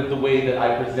decision than with the way that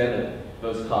I presented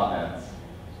those comments.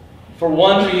 For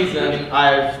one reason,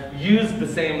 I've used the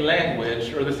same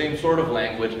language, or the same sort of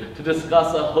language, to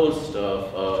discuss a host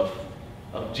of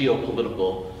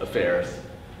geopolitical affairs.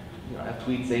 You know, I have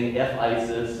tweets saying F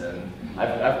ISIS, and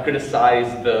I've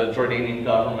criticized the Jordanian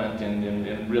government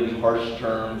in really harsh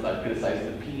terms. I've criticized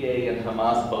the PA and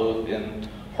Hamas both in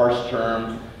harsh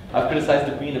terms. I've criticized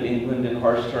the Queen of England in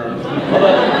harsh terms.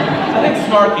 Although I think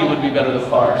snarky would be better than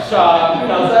harsh.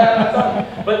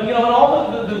 But you know, in all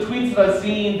of the tweets that I've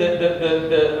seen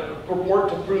that purport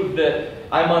to prove that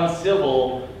I'm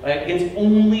uncivil, right, it's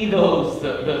only those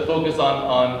that focus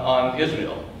on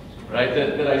Israel, right,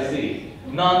 that I see.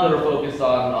 None that are focused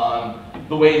on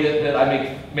the way that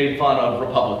I made fun of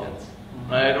Republicans,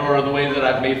 right, or the way that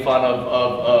I've made fun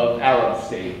of Arab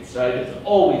states, right? It's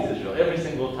always Israel, every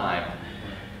single time.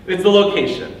 It's the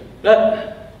location.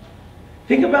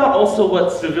 Think about also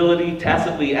what civility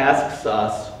tacitly asks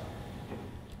us.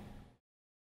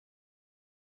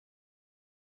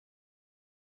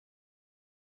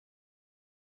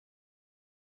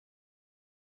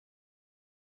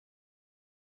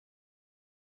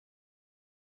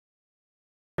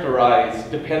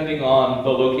 Depending on the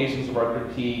locations of our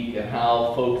critique and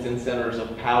how folks in centers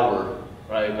of power,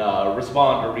 right,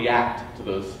 respond or react to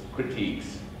those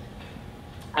critiques.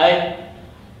 I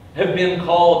have been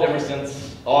called ever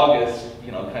since August,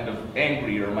 you know, kind of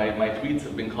angry, or my tweets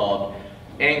have been called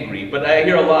angry. But I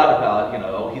hear a lot about, you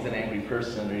know, oh, he's an angry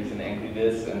person, or he's an angry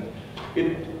this, and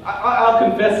I'll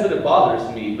confess that it bothers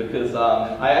me because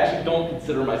I actually don't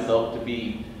consider myself to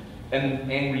be an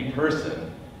angry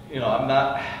person. You know,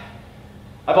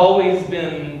 I've always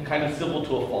been kind of civil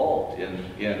to a fault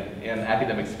in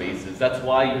academic spaces. That's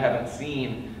why you haven't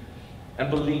seen, and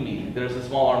believe me, there's a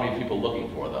small army of people looking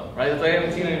for them, right? I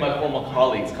haven't seen any of my former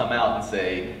colleagues come out and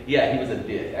say, yeah, he was a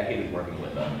dick, I hated working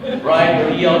with him, right? Or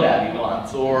he yelled at me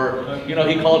once, or, you know,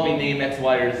 he called me name X,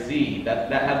 Y, or Z. You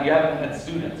haven't had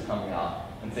students coming out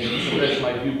and saying, he suppressed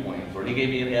my viewpoints, or he gave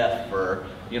me an F for,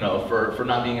 you know, for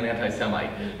not being an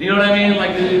anti-Semite. You know what I mean?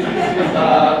 Like, you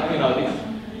know,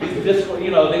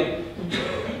 you know,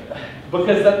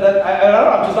 because I don't know,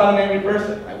 I'm just not an angry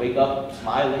person. I wake up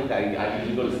smiling, I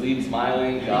usually go to sleep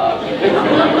smiling.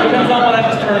 Depends on when I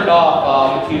just turned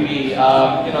off the TV. You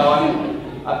know,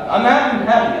 I'm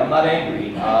happy, I'm not angry.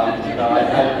 You know,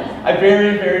 I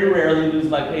very, very rarely lose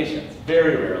my patience,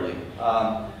 very rarely.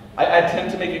 I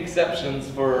tend to make exceptions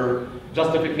for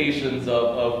justifications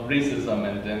of racism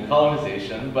and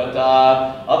colonization, but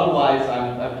otherwise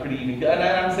I'm pretty even. And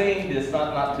I'm saying this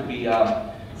not to be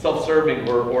self-serving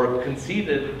or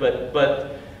conceited, but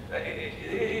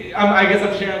I guess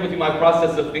I'm sharing with you my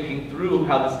process of thinking through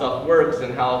how this stuff works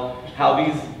and how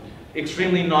these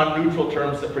extremely non-neutral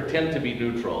terms that pretend to be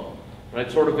neutral,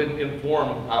 right, sort of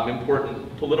inform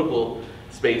important political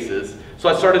spaces. So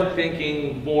I started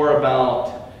thinking more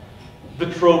about the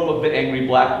trope of the angry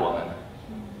black woman,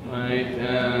 right?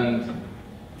 And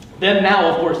then now,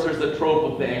 of course, there's the trope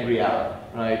of the angry Arab,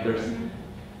 right? There's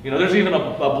even a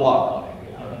blog called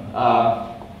Angry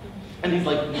Arab. And he's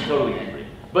totally angry.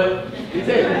 But he's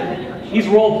angry. He's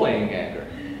role-playing anger,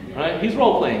 right? He's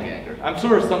role-playing anger. I'm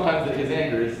sure sometimes that his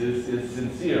anger is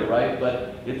sincere, right?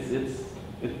 But it's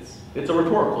a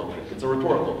rhetorical trick. It's a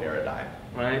rhetorical paradigm,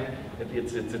 right?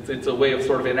 It's a way of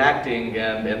sort of enacting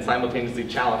and simultaneously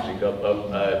challenging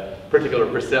a particular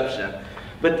perception.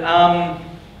 But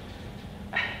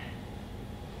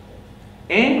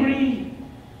angry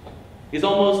is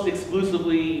almost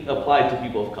exclusively applied to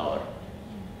people of color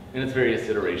in its various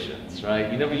iterations,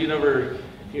 right? You never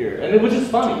hear, and which is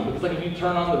funny, because like if you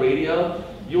turn on the radio,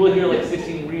 you will hear like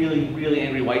 16 really, really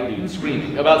angry white dudes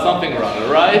screaming about something or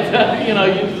other, right? You know,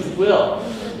 you just will.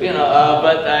 You know,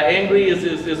 but angry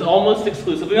is almost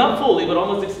exclusively, not fully, but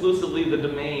almost exclusively the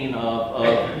domain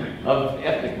of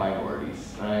ethnic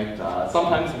minorities, right?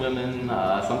 Sometimes women,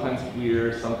 sometimes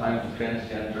queer, sometimes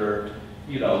transgender,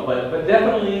 you know, but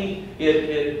definitely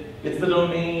it's the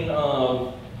domain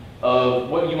of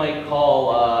what you might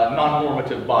call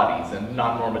non-normative bodies and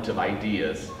non-normative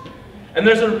ideas. And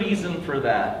there's a reason for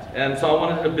that. And so I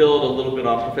wanted to build a little bit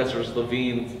on Professor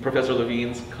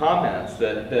Levine's comments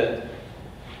that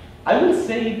I would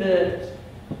say that,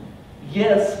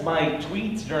 yes, my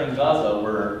tweets during Gaza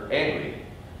were angry.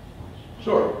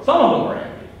 Sure, some of them were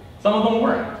angry. Some of them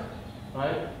weren't,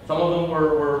 right? Some of them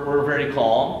were very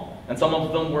calm, and some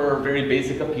of them were very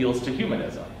basic appeals to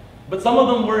humanism. But some of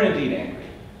them were indeed angry.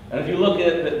 And if you look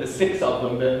at the 6 of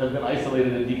them that have been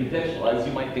isolated and decontextualized,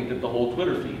 you might think that the whole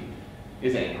Twitter feed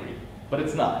is angry, but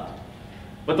it's not.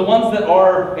 But the ones that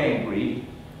are angry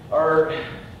are,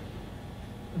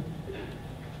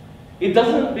 it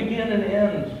doesn't begin and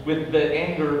end with the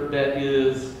anger that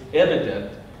is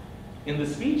evident in the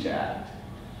Speech Act.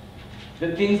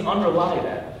 That things underlie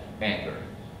that anger,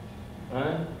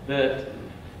 right? That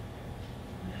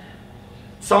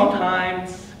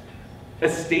sometimes a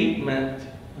statement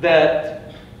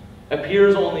that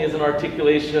appears only as an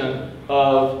articulation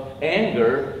of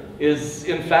anger is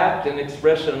in fact an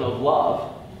expression of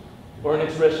love or an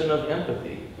expression of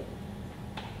empathy.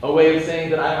 A way of saying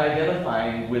that I'm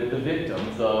identifying with the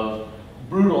victims of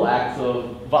brutal acts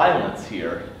of violence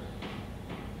here.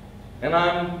 And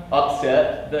I'm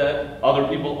upset that other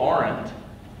people aren't,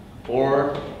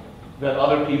 or that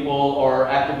other people are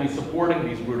actively supporting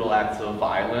these brutal acts of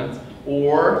violence,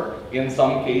 or in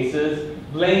some cases,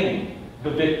 blaming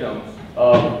the victims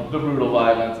of the brutal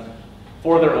violence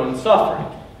for their own suffering,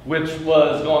 which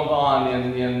was going on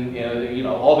in you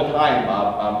know, all the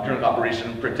time during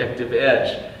Operation Protective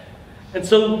Edge. And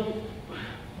so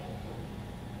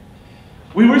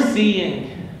we were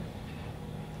seeing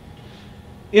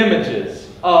images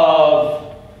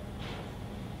of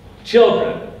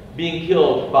children being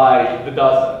killed by the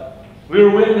dozen. We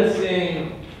were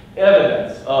witnessing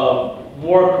evidence of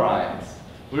war crimes.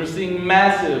 We were seeing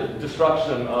massive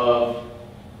destruction of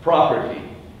property.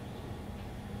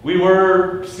 We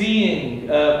were seeing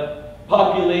a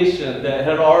population that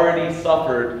had already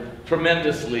suffered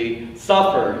tremendously,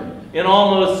 suffered in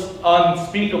almost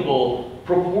unspeakable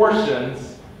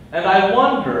proportions. And I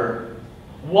wonder,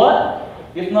 what,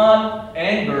 if not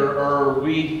anger, are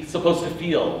we supposed to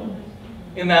feel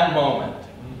in that moment?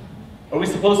 Are we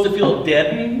supposed to feel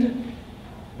deadened?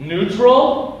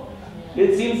 Neutral?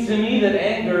 It seems to me that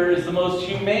anger is the most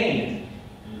humane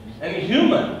and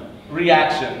human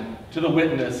reaction to the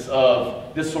witness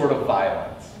of this sort of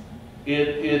violence.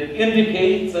 It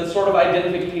indicates a sort of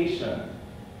identification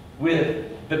with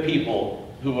the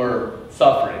people who are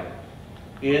suffering.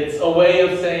 It's a way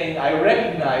of saying I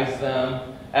recognize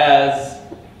them as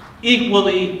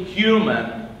equally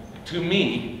human to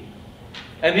me.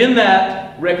 And in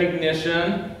that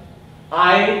recognition,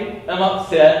 I am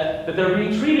upset that they're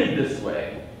being treated this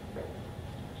way.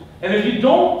 And if you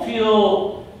don't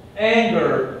feel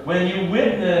anger when you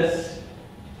witness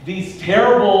these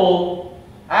terrible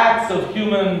acts of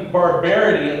human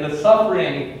barbarity and the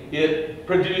suffering it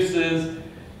produces,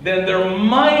 then there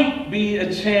might be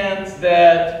a chance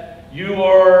that you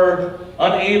are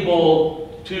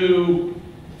unable to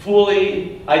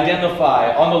fully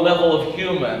identify on the level of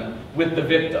human with the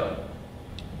victim.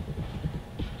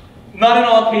 Not in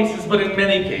all cases, but in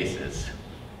many cases.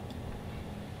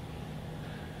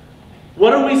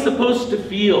 What are we supposed to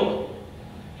feel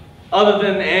other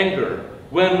than anger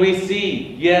when we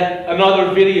see yet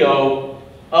another video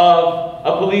of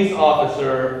a police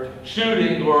officer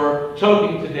shooting or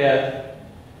choking to death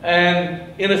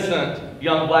an innocent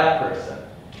young black person?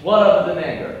 What other than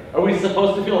anger? Are we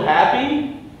supposed to feel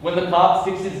happy when the cop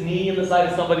sticks his knee in the side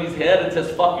of somebody's head and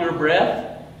says, "Fuck your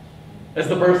breath," as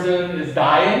the person is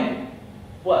dying?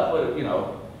 What, you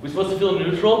know, we're supposed to feel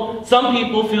neutral? Some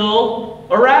people feel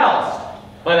aroused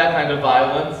by that kind of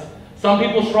violence. Some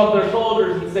people shrug their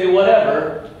shoulders and say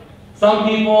whatever. Some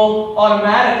people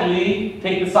automatically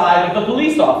take the side of the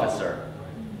police officer.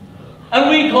 And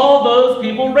we call those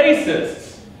people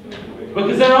racists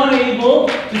because they're unable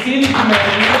to see the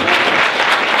humanity of the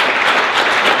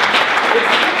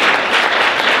victim.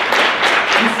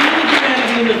 You see the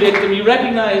humanity in the victim, you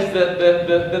recognize that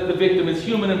the victim is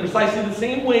human in precisely the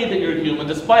same way that you're human,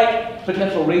 despite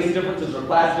potential race differences or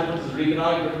class differences or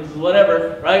economic differences,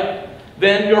 whatever, right?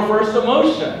 Then your first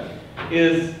emotion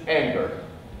is anger.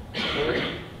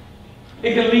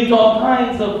 It can lead to all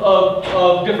kinds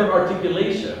of different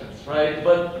articulations, right?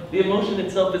 But the emotion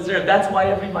itself is there. That's why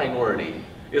every minority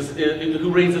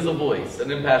who raises a voice, an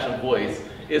impassioned voice,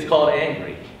 is called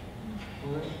angry.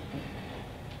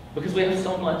 Because we have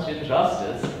so much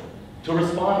injustice to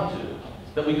respond to,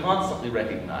 that we constantly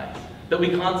recognize, that we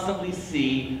constantly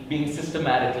see being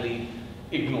systematically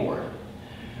ignored.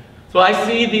 So I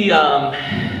see the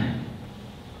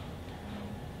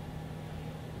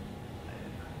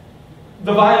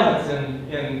violence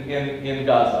in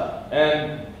Gaza.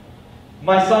 And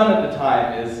my son at the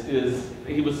time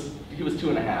he was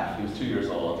 2.5, he was 2 years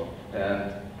old,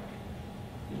 and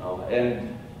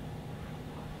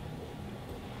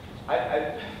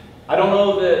I don't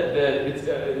know that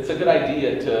it's a good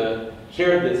idea to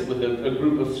share this with a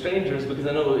group of strangers, because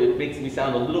I know it makes me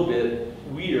sound a little bit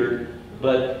weird,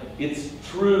 but it's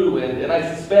true, and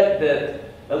I suspect that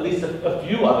at least a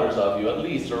few others of you, at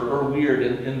least, are weird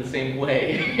in the same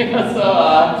way. So,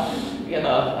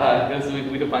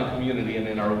 we can find community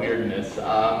in our weirdness.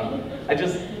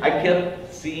 I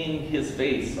kept seeing his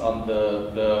face on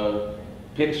the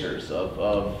pictures of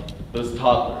those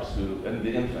toddlers and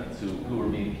the infants who were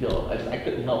being killed. I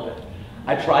couldn't help it.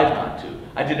 I tried not to.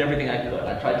 I did everything I could.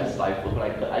 I tried to stifle, but I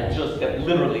could. I just kept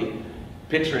literally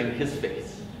picturing his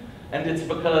face. And it's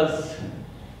because,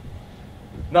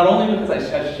 not only because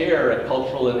I share a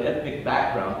cultural and ethnic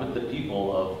background with the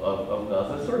people of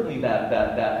Gaza, certainly that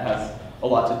has a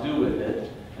lot to do with it.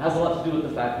 It has a lot to do with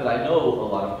the fact that I know a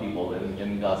lot of people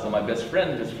in Gaza. My best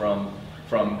friend is from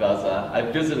Gaza.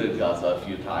 I've visited Gaza a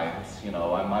few times.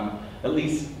 I'm at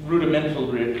least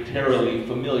rudimentarily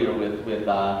familiar with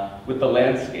the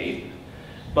landscape.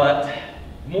 But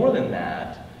more than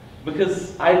that,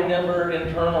 because I've never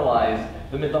internalized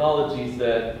the mythologies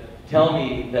that tell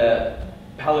me that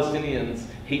Palestinians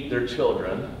hate their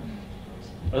children,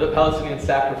 or that Palestinians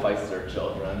sacrifice their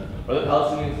children, or that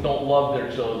Palestinians don't love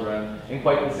their children in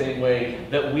quite the same way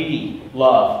that we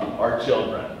love our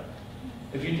children.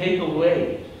 If you take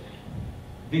away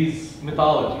these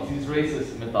mythologies, these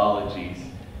racist mythologies,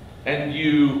 and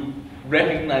you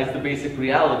recognize the basic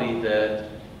reality that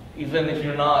even if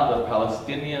you're not of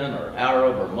Palestinian or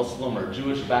Arab or Muslim or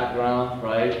Jewish background,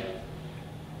 right,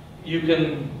 you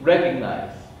can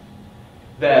recognize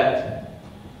that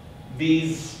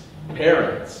these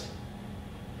parents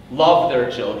love their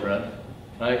children,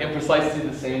 right, in precisely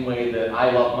the same way that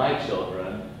I love my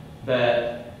children,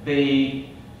 that they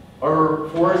are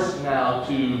forced now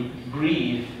to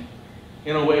grieve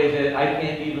in a way that I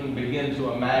can't even begin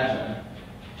to imagine,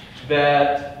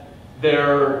 that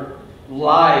their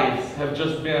lives have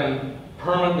just been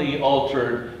permanently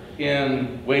altered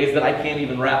in ways that I can't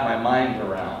even wrap my mind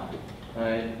around,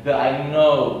 right? That I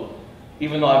know,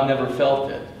 even though I've never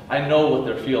felt it, I know what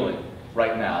they're feeling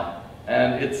right now.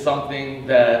 And it's something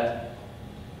that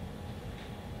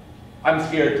I'm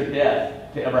scared to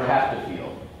death to ever have to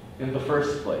feel in the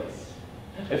first place.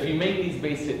 If you make these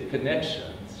basic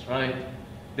connections, right,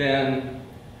 then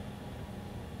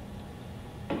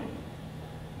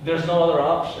there's no other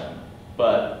option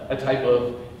but a type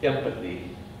of empathy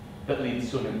that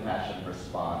leads to an impassioned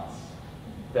response,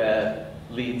 that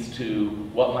leads to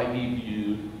what might be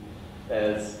viewed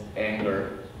as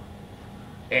anger,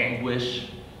 anguish.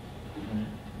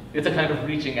 It's a kind of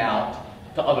reaching out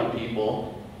to other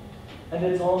people. And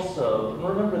it's also,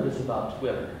 remember this about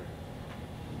Twitter,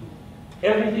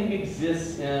 everything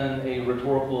exists in a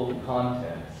rhetorical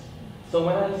context. So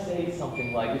when I say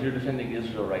something like, if you're defending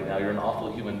Israel right now, you're an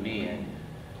awful human being,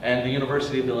 and the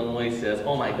University of Illinois says,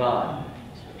 oh my God,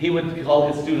 he would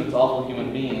call his students awful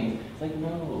human beings. It's like,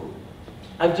 no.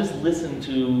 I've just listened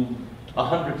to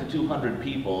 100 to 200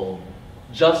 people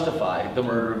justify the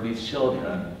murder of these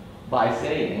children by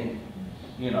saying,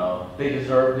 they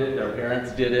deserved it, their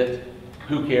parents did it,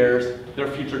 who cares,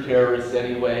 they're future terrorists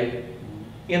anyway.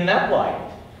 In that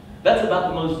light, that's about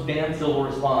the most damn civil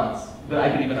response that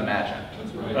I could even imagine,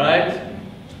 right?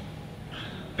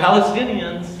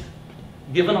 Palestinians,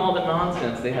 given all the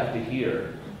nonsense they have to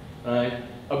hear, right,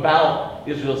 about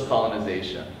Israel's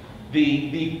colonization,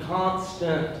 the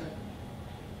constant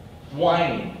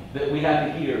whining that we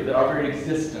have to hear, that our very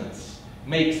existence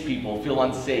makes people feel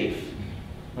unsafe,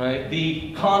 right?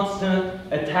 The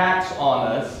constant attacks on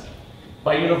us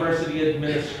by university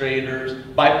administrators,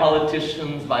 by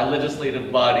politicians, by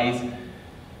legislative bodies,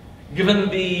 given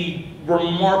the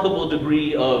remarkable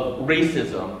degree of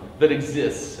racism that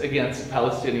exists against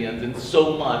Palestinians in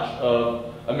so much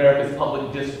of America's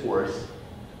public discourse,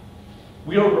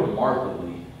 we are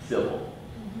remarkably civil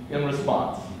in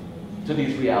response to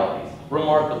these realities,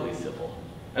 remarkably civil.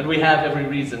 And we have every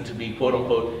reason to be, quote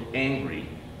unquote, angry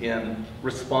in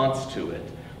response to it.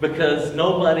 Because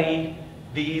nobody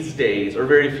these days, or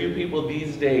very few people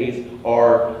these days,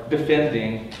 are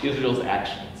defending Israel's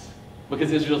actions.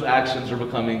 Because Israel's actions are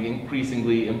becoming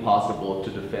increasingly impossible to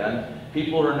defend.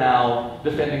 People are now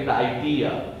defending the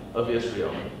idea of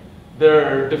Israel.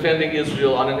 They're defending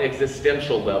Israel on an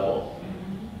existential level.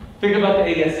 Think about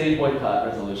the ASA boycott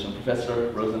resolution.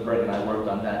 Professor Rosenberg and I worked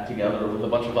on that together with a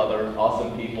bunch of other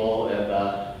awesome people, and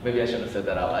maybe I shouldn't have said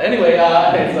that out loud. Anyway,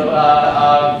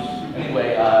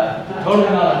 totally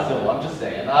not uncivil, I'm just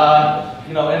saying.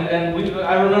 You know,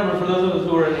 I remember, for those of us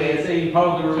who were at ASA, you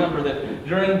probably remember that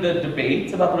during the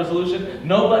debates about the resolution,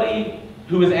 nobody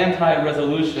who was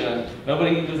anti-resolution,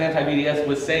 nobody who was anti-BDS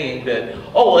was saying that,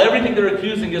 oh, well, everything they're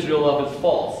accusing Israel of is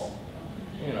false.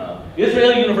 You know,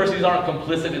 Israeli universities aren't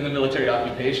complicit in the military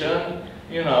occupation.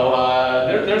 You know,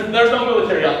 there's no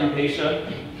military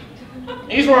occupation.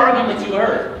 These were arguments you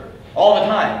heard all the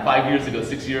time 5 years ago,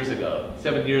 6 years ago,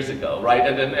 7 years ago, right?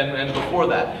 And before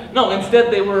that. No,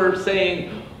 instead they were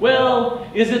saying, well,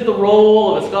 is it the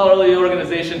role of a scholarly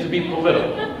organization to be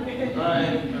political?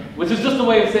 Right? Which is just a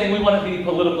way of saying we want to be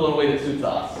political in a way that suits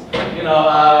us.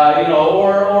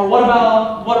 Or what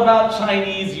about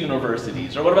Chinese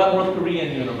universities, or what about North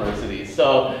Korean universities?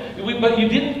 So, but you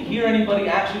didn't hear anybody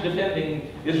actually defending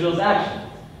Israel's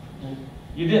actions.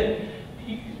 You didn't.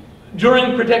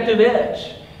 During Protective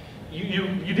Edge,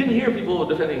 you didn't hear people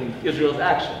defending Israel's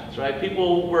actions, right?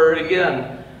 People were,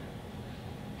 again,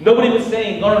 nobody was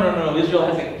saying, no, Israel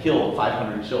hasn't killed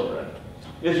 500 children.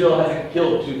 Israel hasn't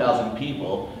killed 2,000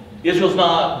 people. Israel's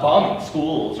not bombing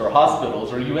schools or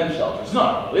hospitals or UN shelters.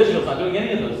 No, Israel's not doing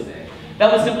any of those things.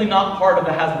 That was simply not part of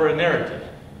the Hasbro narrative.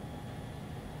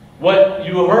 What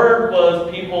you heard was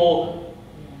people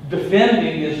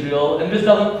defending Israel, and this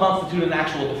doesn't constitute an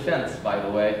actual defense, by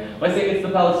the way, by saying it's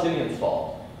the Palestinians'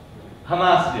 fault.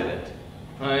 Hamas did it,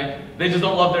 right? They just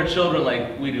don't love their children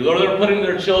like we do, or they're putting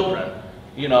their children,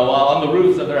 you know, on the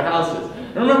roofs of their houses.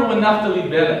 And remember when Naftali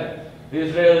Bennett, the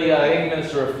Israeli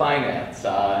Minister of Finance,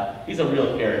 he's a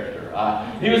real character.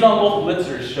 He was on Wolf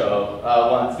Blitzer's show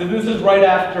once. This is right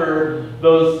after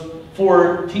those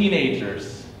 4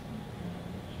 teenagers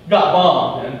got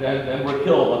bombed and were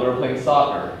killed while they were playing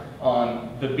soccer on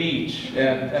the beach.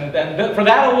 And for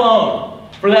that alone,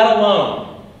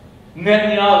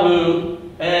 Netanyahu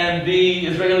and the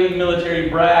Israeli military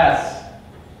brass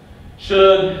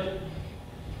should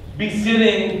be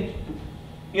sitting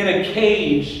in a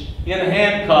cage in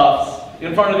handcuffs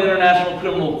in front of International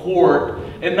Criminal Court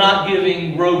and not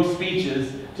giving rogue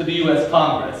speeches to the U.S.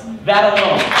 Congress. That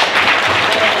alone.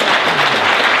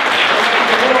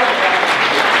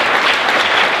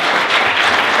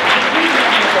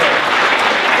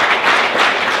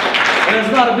 And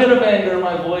there's not a bit of anger in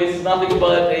my voice, nothing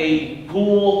but a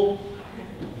cool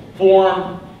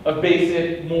form of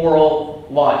basic moral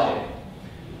logic.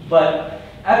 But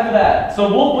after that, so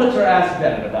Wolf Blitzer asked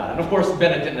Bennett about it. And of course,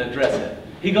 Bennett didn't address it.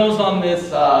 He goes on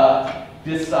this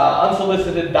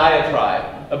unsolicited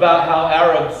diatribe about how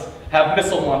Arabs have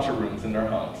missile launcher rooms in their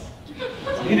homes.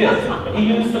 He did. He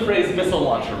used the phrase missile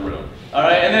launcher room. All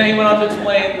right, and then he went on to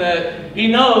explain that he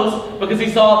knows because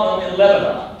he saw them in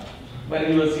Lebanon when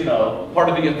he was, you know, part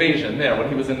of the invasion there when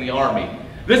he was in the army.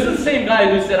 This is the same guy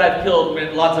who said, I've killed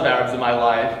lots of Arabs in my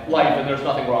life, and there's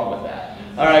nothing wrong with that.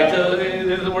 All right, so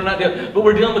we're not dealing, but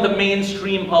we're dealing with a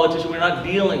mainstream politician. We're not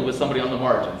dealing with somebody on the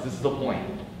margins. This is the point,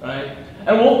 right?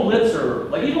 And Wolf Blitzer,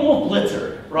 like even Wolf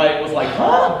Blitzer, right, was like,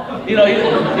 huh? You know,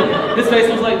 his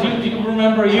face was like, do you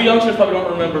remember? You youngsters probably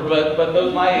don't remember, but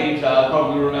those my age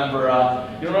probably remember.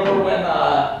 You remember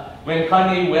when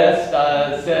Kanye West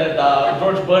said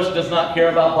George Bush does not care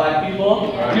about black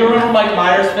people? Do you remember Mike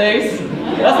Myers' face?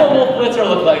 That's what Wolf Blitzer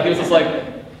looked like. He was just like,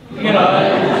 it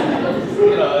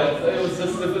was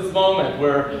just this moment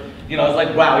where, it's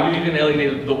like, wow, you even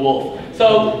alienated the wolf.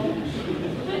 So,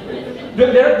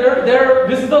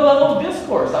 this is the level of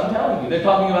discourse, I'm telling you. They're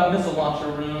talking about missile launcher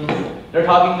rooms. They're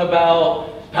talking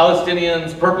about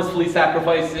Palestinians purposefully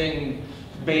sacrificing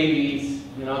babies.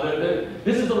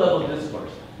 This is the level of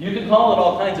discourse. You can call it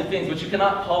all kinds of things, but you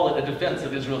cannot call it a defense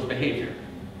of Israel's behavior.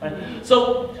 Right?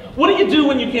 So, what do you do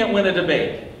when you can't win a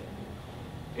debate?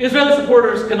 Israeli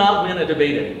supporters cannot win a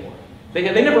debate anymore. They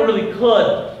never really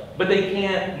could, but they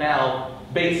can't now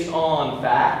based on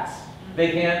facts.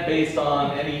 They can't based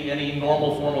on any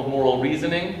normal form of moral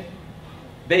reasoning.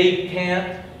 They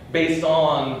can't based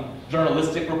on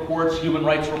journalistic reports, human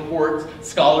rights reports,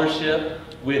 scholarship,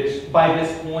 which by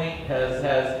this point has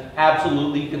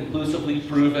absolutely conclusively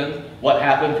proven what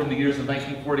happened from the years of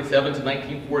 1947 to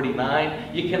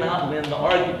 1949. You cannot win the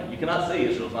argument. You cannot say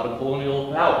Israel's not a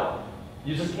colonial power.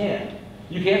 You just can't.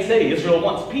 You can't say Israel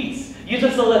wants peace. You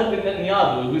just elected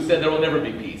Netanyahu, who said there will never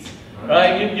be peace.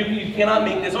 Right? You cannot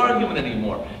make this argument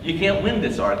anymore. You can't win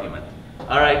this argument.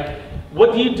 All right?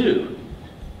 What do you do?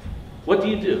 What do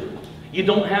you do? You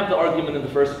don't have the argument in the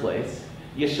first place.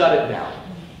 You shut it down.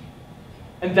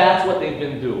 And that's what they've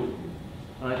been doing.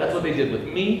 All right? That's what they did with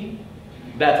me.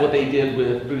 That's what they did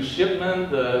with Bruce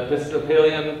Shipman, the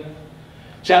Episcopalian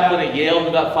chaplain at Yale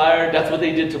who got fired. That's what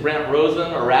they did to Brant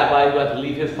Rosen, a rabbi who had to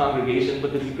leave his congregation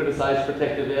because he criticized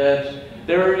Protective Edge.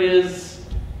 There is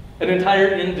an entire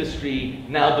industry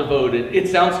now devoted, it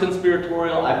sounds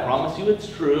conspiratorial, I promise you it's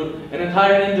true, an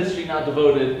entire industry now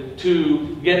devoted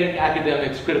to getting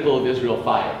academics critical of Israel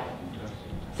fired.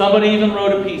 Somebody even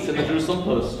wrote a piece in the Jerusalem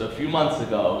Post a few months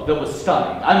ago that was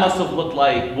stunning. I must have looked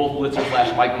like Wolf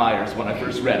Blitzer / Mike Myers when I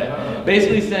first read it.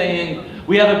 Basically saying,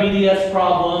 we have a BDS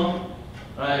problem,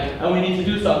 right, and we need to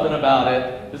do something about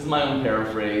it. This is my own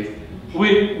paraphrase.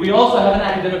 We also have an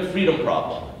academic freedom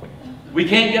problem. We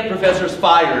can't get professors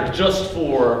fired just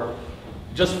for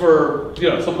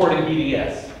supporting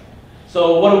BDS.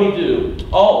 So what do?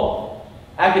 Oh,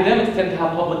 academics tend to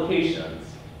have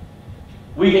publications.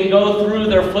 We can go through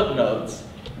their footnotes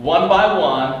one by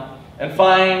one and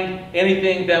find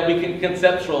anything that we can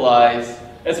conceptualize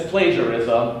as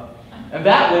plagiarism, and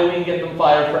that way we can get them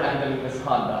fired for academic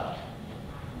misconduct.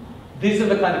 These are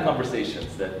the kind of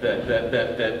conversations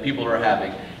that people are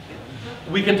having.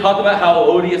 We can talk about how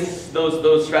odious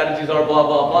those strategies are, blah,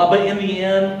 blah, blah, but in the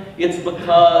end, it's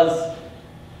because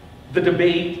the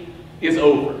debate is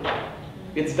over.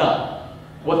 It's done.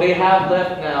 What they have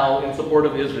left now in support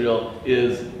of Israel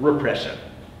is repression,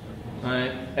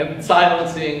 right? And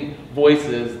silencing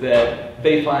voices that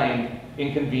they find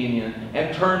inconvenient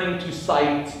and turning to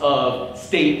sites of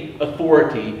state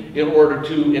authority in order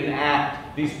to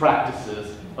enact these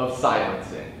practices of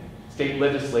silencing. State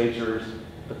legislatures,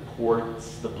 the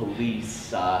courts, the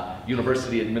police,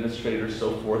 university administrators,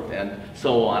 so forth and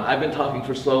so on. I've been talking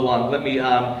for so long. Let me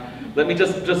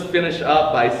just finish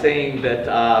up by saying that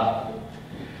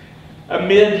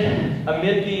amid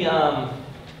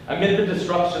the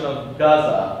destruction of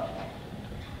Gaza,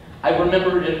 I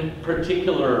remember in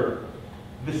particular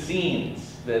the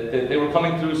scenes that they were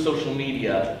coming through social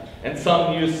media and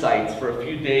some news sites for a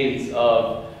few days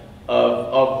of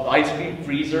ice cream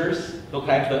freezers, the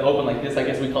kinds that open like this. I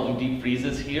guess we call them deep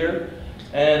freezes here.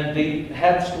 And they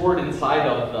had stored inside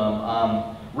of them,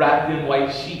 wrapped in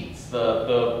white sheets,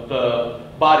 the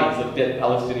bodies of dead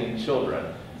Palestinian children.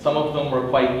 Some of them were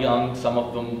quite young, some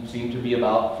of them seemed to be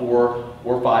about 4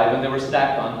 or 5, and they were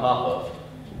stacked on top of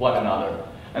one another.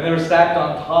 And they were stacked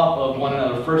on top of one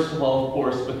another, first of all, of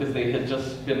course, because they had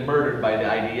just been murdered by the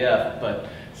IDF, but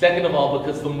second of all,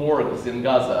 because the morgues in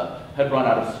Gaza had run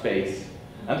out of space.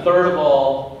 And third of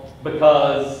all,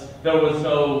 because there was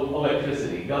no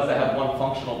electricity. Gaza had one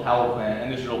functional power plant,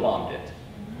 and Israel bombed it.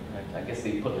 I guess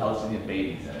they put Palestinian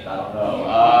babies in it, I don't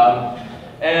know.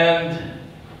 And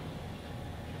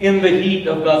in the heat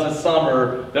of Gaza's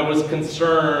summer, there was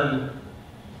concern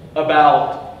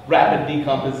about rapid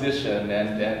decomposition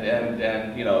and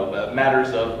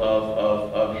matters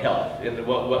of health in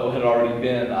what had already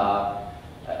been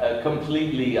a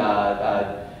completely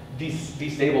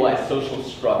destabilized social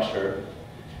structure.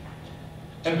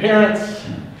 And parents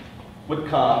would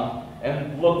come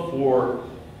and look for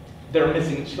their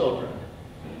missing children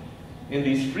in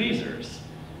these freezers.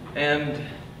 And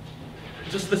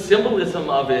just the symbolism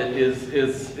of it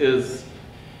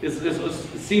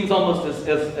seems almost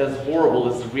as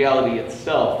horrible as the reality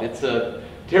itself. It's a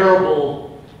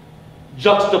terrible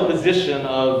juxtaposition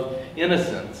of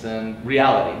innocence and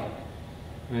reality,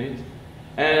 right?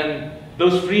 And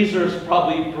those freezers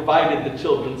probably provided the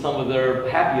children some of their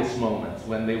happiest moments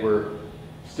when they were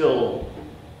still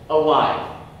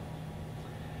alive.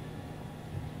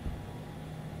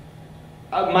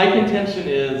 My contention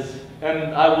is,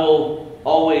 and I will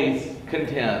always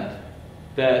contend,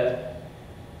 that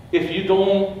if you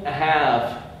don't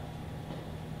have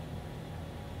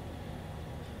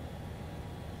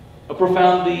a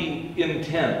profoundly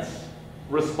intense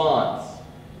response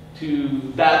to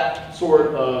that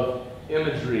sort of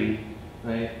imagery,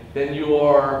 right, then you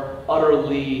are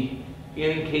utterly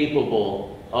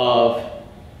incapable of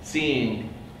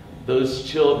seeing those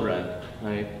children,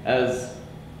 right, as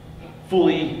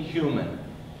fully human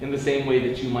in the same way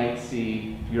that you might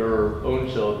see your own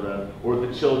children or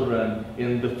the children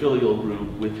in the filial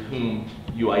group with whom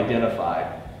you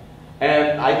identify.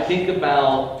 And I think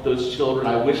about those children.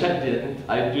 I wish I didn't.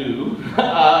 I do.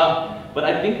 But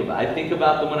I think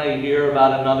about them when I hear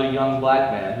about another young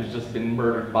black man who's just been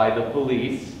murdered by the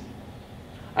police.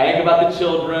 I think about the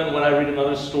children when I read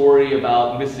another story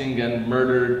about missing and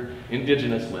murdered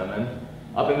indigenous women,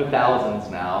 up in the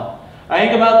thousands now. I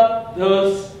think about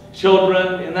those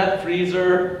children in that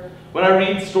freezer when I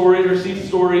read stories or see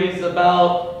stories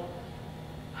about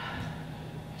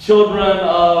children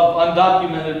of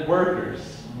undocumented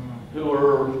workers who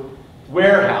are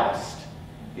warehoused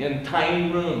in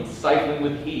tiny rooms, stifling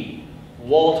with heat,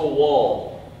 wall to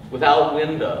wall, without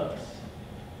windows.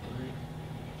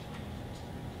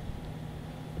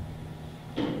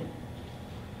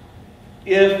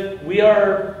 If we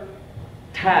are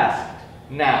tasked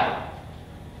now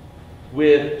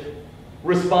with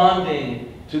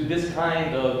responding to this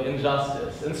kind of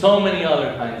injustice and so many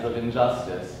other kinds of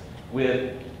injustice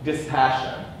with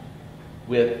dispassion,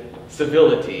 with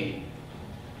civility,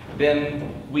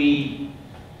 then we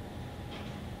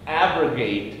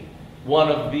abrogate one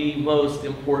of the most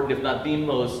important, if not the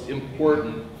most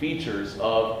important, features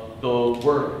of the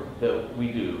work that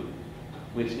we do,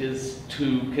 which is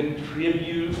to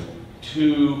contribute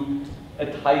to a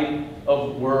type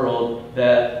of world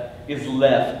that is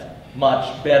left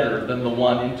much better than the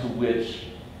one into which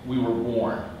we were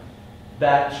born.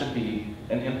 That should be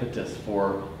an impetus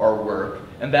for our work.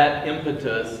 And that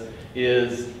impetus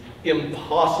is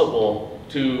impossible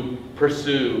to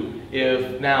pursue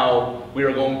if now we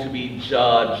are going to be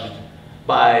judged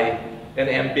by an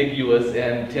ambiguous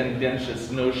and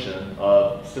tendentious notion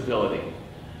of civility.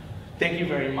 Thank you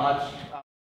very much.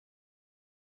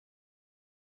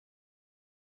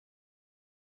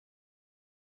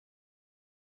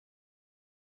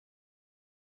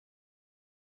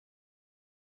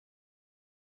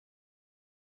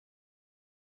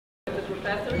 As a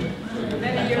professor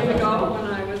many years ago when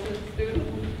I was a student.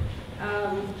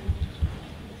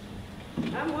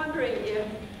 I'm wondering if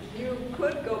you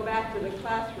could go back to the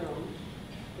classroom,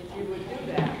 if you would do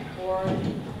that, or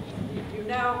you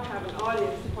now have an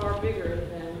audience far bigger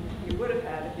than you would have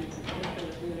had if you had been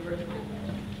at the university.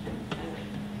 And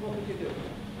what would you do?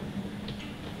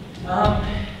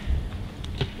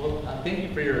 Well, thank you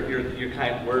for your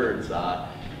kind words.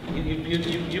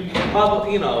 You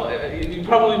probably, you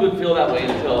probably would feel that way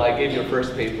until I gave your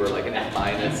first paper like an F-.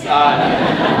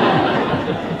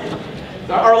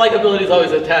 Our likability is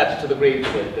always attached to the grades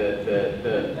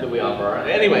that we offer.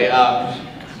 Anyway,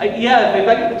 yeah, if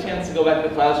I get the chance to go back to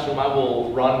the classroom, I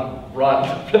will run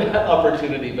for that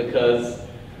opportunity because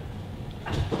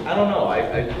I don't know.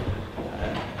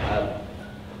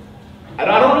 I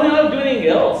don't really know how to do anything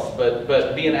else,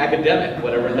 but be an academic,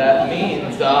 whatever that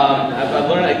means. I've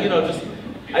learned, I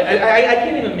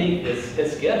can't even make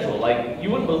this schedule. Like, you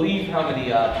wouldn't believe how many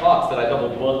talks that I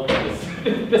double booked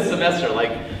this semester.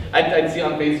 Like, I'd see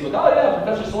on Facebook, oh yeah,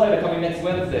 Professor Salaita coming next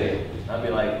Wednesday. I'd be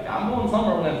like, I'm going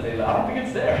somewhere Wednesday, but I don't think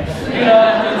it's there.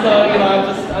 And so,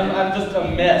 I'm just a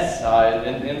mess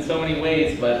in so many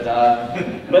ways. But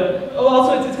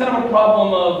also it's kind of a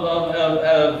problem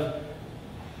of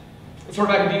sort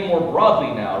of academia more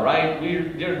broadly now, right?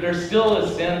 There's still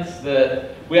a sense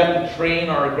that we have to train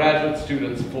our graduate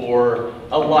students for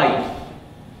a life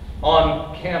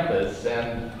on campus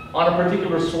and on a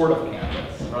particular sort of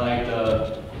campus, right?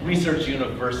 Research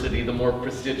university, the more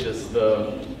prestigious,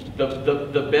 the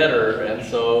better, and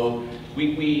so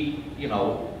we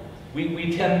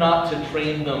tend not to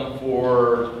train them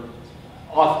for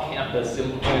off-campus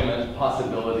employment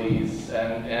possibilities,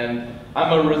 and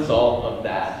I'm a result of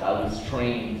that. I was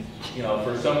trained,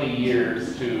 for so many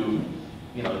years to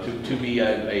be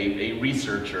a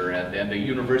researcher and a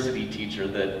university teacher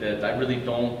that I really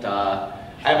don't. I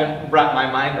haven't wrapped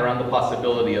my mind around the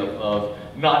possibility of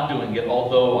not doing it,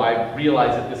 although I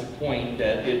realize at this point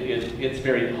that it's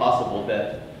very possible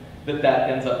that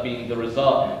ends up being the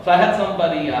result. So I had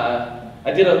somebody,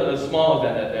 I did a small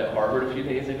event at Harvard a few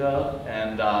days ago,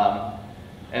 and a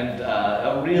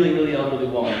really, really elderly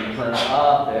woman turned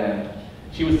up, and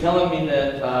she was telling me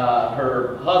that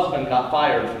her husband got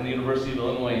fired from the University of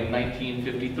Illinois in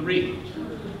 1953.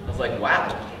 I was like, wow.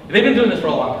 And they've been doing this for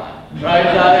a long time. Right?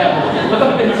 Look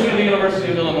up the history of the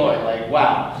University of Illinois. Like,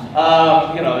 wow.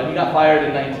 And he got fired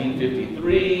in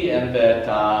 1953, and that,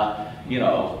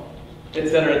 et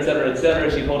cetera, et cetera, et cetera.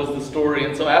 She told us the story,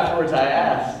 and so afterwards I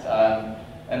asked,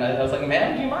 and I was like,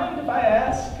 ma'am, do you mind if I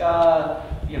ask,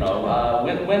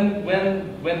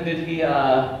 when did he,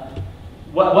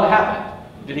 what happened?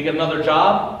 Did he get another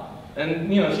job?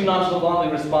 And, you know, she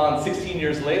nonchalantly responds 16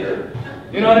 years later.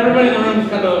 You know, and everybody in the room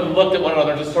kind of looked at one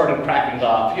another and just started cracking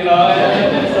up, you know.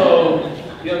 And so,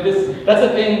 you know, that's the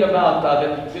thing about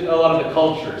a lot of the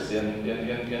cultures in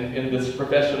this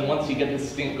profession. Once you get the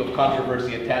stink of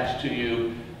controversy attached to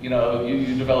you, you know,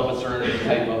 you develop a certain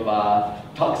type of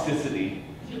toxicity,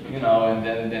 you know,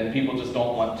 and then people just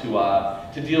don't want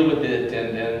to deal with it.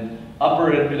 And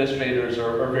upper administrators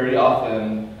are very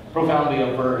often profoundly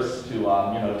averse to, you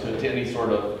know, to any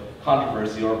sort of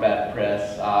controversy or bad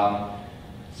press.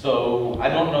 So I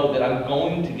don't know that I'm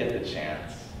going to get the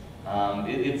chance.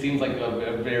 It seems like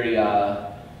a very,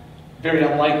 very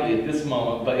unlikely at this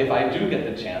moment. But if I do get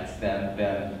the chance, then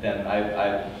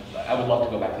I would love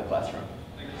to go back to the classroom.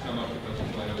 Thank you so much, Professor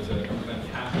Salaita. It was a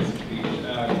fantastic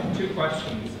speech. 2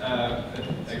 questions. I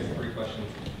guess 3 questions.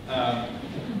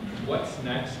 What's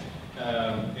next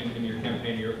in your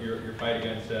campaign, your fight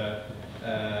against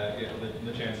you know,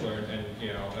 the chancellor and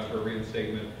you know, for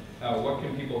reinstatement? What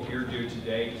can people here do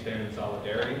today to stand in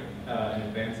solidarity and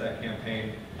advance that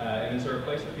campaign? And is there a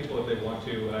place for people, if they want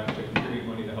to contribute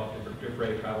money to help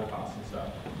defray travel costs and stuff?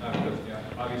 Because yeah,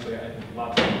 obviously, I think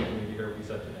lots of people need to hear what we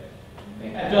said today.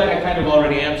 I feel like I kind of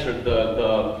already answered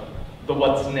the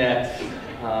what's next.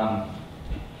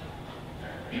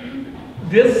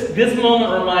 This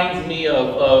moment reminds me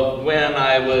of when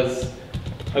I was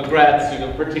a grad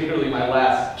student, particularly my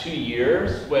last 2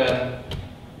 years, when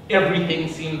everything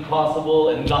seemed possible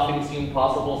and nothing seemed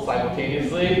possible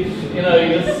simultaneously. You know,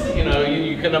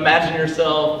 you can imagine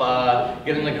yourself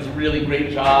getting like this really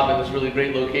great job in this really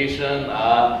great location,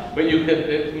 but you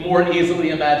could more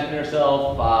easily imagine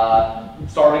yourself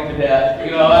starving to death.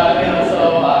 You know,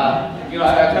 so you know,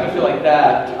 I kind of feel like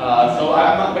that. So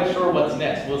I'm not quite sure what's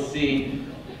next. We'll see.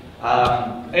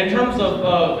 In terms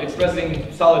of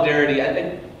expressing solidarity, I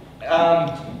think.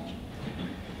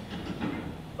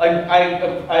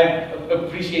 I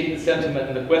appreciate the sentiment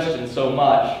and the question so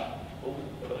much.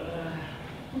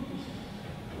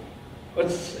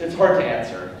 It's hard to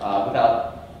answer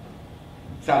without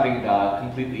sounding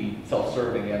completely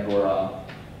self-serving and or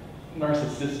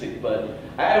narcissistic, but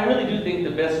I really do think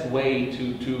the best way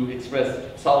to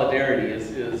express solidarity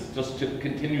is just to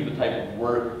continue the type of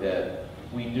work that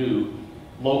we do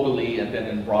locally and then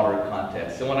in broader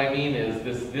context. And what I mean is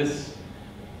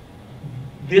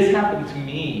this happened to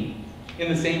me in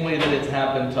the same way that it's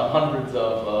happened to hundreds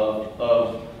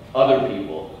of other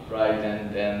people, right?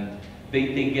 And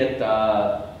they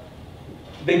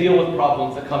deal with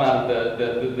problems that come out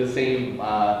of the same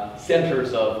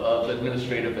centers of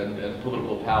administrative and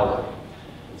political power.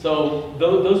 So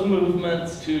those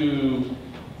movements to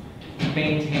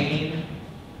maintain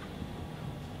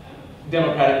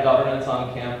democratic governance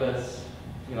on campus,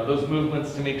 you know, those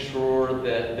movements to make sure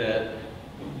that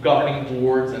governing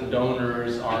boards and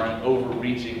donors aren't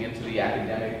overreaching into the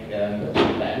academic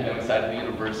side of the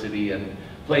university and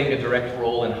playing a direct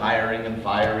role in hiring and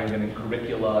firing and in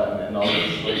curricula and all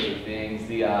those sorts of things.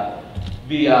 The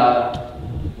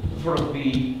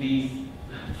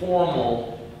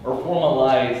formal or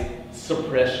formalized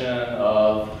suppression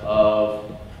of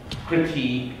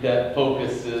critique that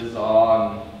focuses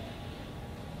on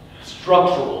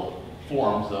structural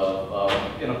forms of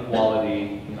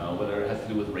inequality, you know, whether it has to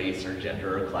do with race or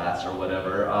gender or class or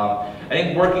whatever. I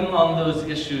think working on those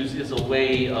issues is a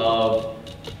way of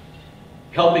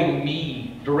helping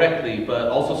me directly, but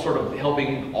also sort of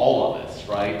helping all of us,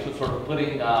 right? So sort of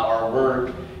putting our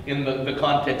work in the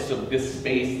context of this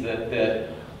space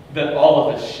that all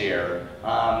of us share.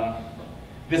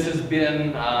 This has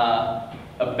been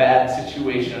a bad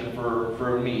situation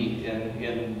for me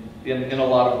in a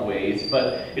lot of ways,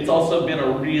 but it's also been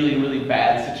a really, really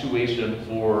bad situation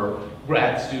for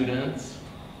grad students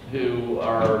who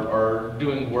are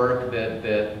doing work that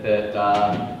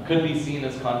could be seen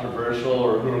as controversial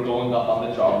or who are going up on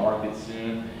the job market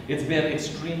soon. It's been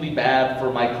extremely bad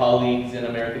for my colleagues in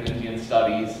American Indian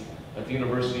Studies at the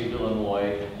University of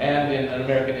Illinois and in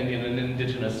American Indian and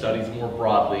Indigenous Studies more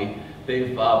broadly.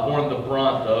 They've borne the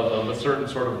brunt of a certain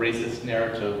sort of racist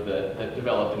narrative that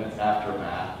developed in its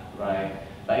aftermath, right?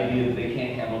 The idea that they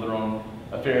can't handle their own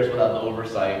affairs without the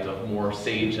oversight of more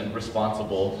sage and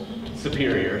responsible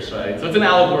superiors, right? So it's an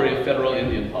allegory of federal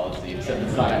Indian policy, except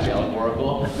it's not actually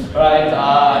allegorical, right?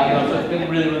 You know, so it's been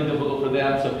really, really difficult for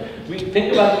them. So we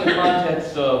think about it in the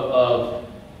context of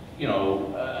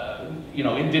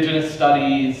indigenous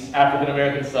studies, African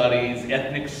American studies,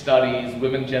 ethnic studies,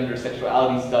 women, gender,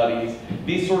 sexuality studies,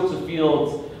 these sorts of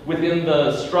fields within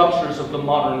the structures of the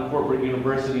modern corporate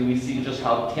university. We see just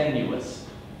how tenuous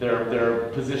their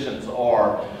positions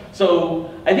are. So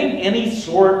I think any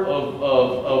sort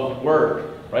of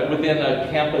work right, within a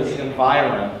campus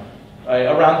environment, right,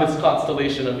 around this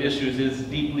constellation of issues is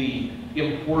deeply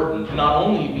important, not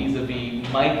only vis-a-vis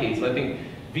my case, but I think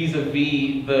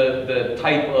vis-a-vis the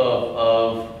type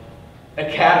of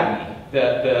academy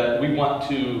that we want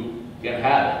to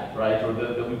inhabit, right, or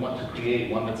that we want to create,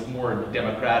 one that's more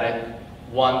democratic,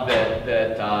 one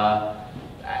that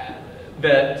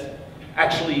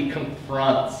actually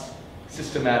confronts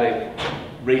systematic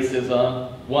racism,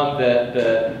 one that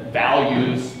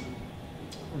values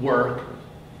work,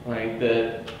 right,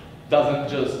 that doesn't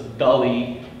just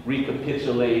dully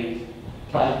recapitulate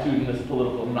platitudinous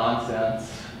political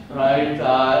nonsense, right?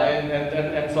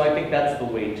 And so I think that's the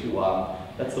way to help.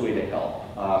 That's the way to help.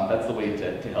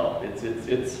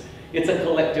 It's a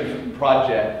collective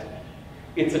project.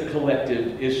 It's a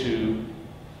collective issue.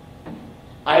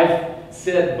 I've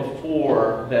said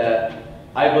before that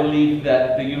I believe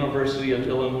that the University of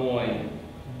Illinois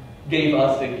gave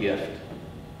us a gift.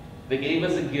 They gave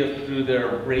us a gift through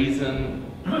their brazen,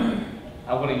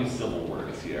 I want to use civil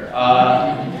words here,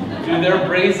 through their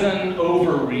brazen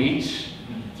overreach,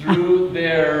 through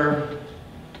their,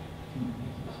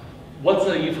 what's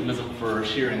a euphemism for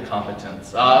sheer incompetence?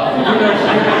 Through their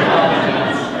sheer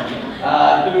incompetence.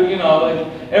 You know, like,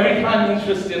 every time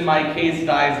interest in my case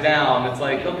dies down, it's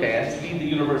like, okay, I just need the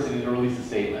university to release a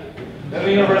statement. Then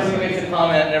the university makes a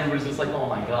comment and everybody's just like, oh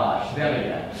my gosh, them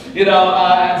again. You know,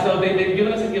 and so they've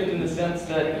given us a gift in the sense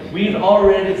that we've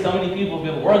already, so many people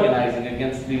have been organizing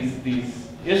against these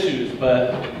issues,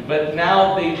 but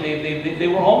now they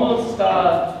were almost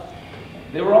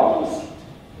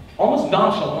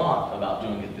nonchalant about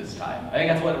doing it this time. I think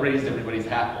that's what raised everybody's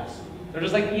hackles. They're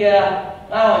just like, yeah,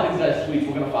 I don't like these guys' tweets,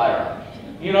 we're gonna fire them.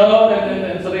 You know,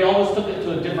 and so they almost took it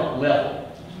to a different level.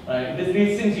 Right?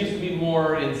 These things used to be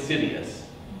more insidious.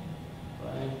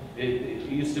 Right? It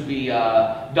used to be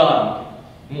done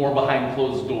more behind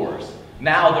closed doors.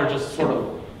 Now they're just sort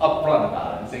of upfront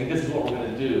about it and saying, this is what we're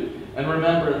going to do. And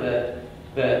remember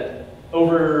that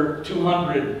over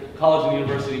 200 college and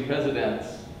university presidents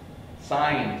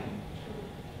signed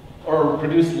or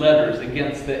produced letters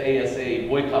against the ASA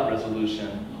boycott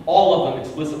resolution. All of them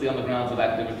explicitly on the grounds of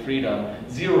academic freedom.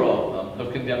 0 of them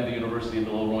have condemned the University of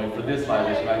Illinois for this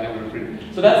violation of academic freedom.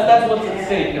 So that's what's at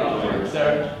stake, in other words.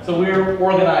 So we're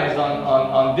organized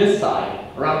on this side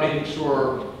around making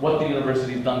sure what the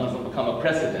university's done doesn't become a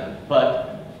precedent.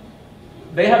 But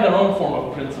they have their own form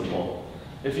of principle,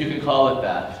 if you can call it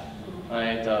that,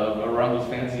 right? Around those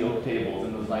fancy oak tables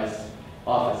and those nice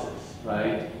offices,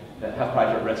 right? That have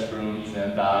private restrooms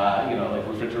and you know, like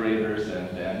refrigerators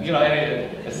and you know,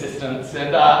 and assistants,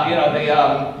 and you know,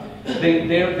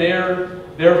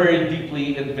 they're very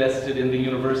deeply invested in the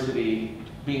university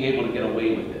being able to get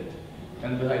away with it,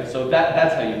 and so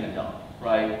that's how you can help,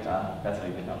 right? That's how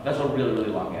you can help. That's a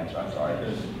really long answer. I'm sorry.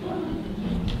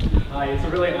 Hi, it's a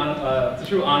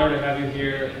true honor to have you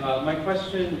here. My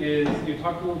question is, you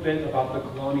talked a little bit about the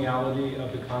coloniality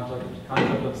of the concept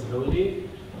of civility.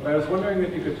 But I was wondering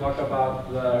if you could talk about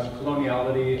the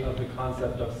coloniality of the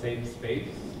concept of safe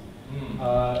space.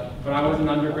 When I was an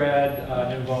undergrad,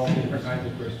 involved in different kinds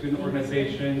of queer student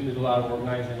organizations, we did a lot of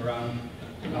organizing around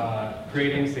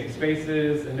creating safe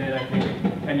spaces, and then I think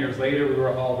 10 years later we were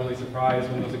all really surprised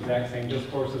when those exact same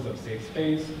discourses of safe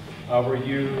space were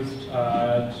used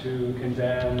to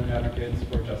condemn advocates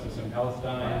for justice in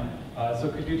Palestine. So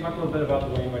could you talk a little bit about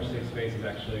the way in which safe space is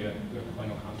actually a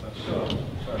colonial concept? Sure.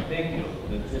 Thank you.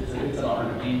 It's an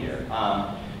honor to be here.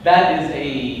 That is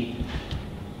a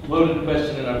loaded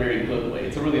question in a very good way.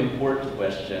 It's a really important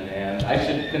question, and I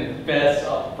should confess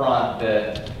up front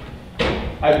that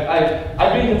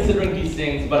I've been considering these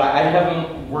things, but I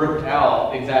haven't worked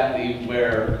out exactly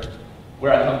where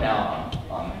I come down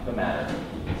on the matter.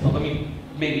 So let me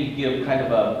maybe give kind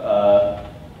of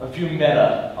a few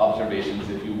meta observations,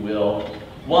 if you will.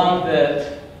 One,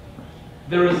 that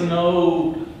there's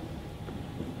no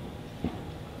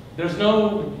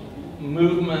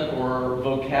movement or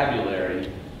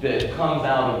vocabulary that comes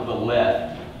out of the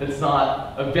left that's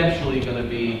not eventually going to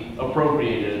be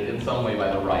appropriated in some way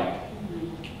by the right.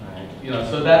 Right? You know,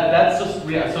 so that's just,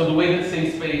 yeah, so the way that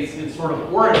safe space is sort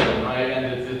of origin, right, and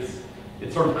it's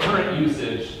sort of current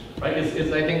usage, right,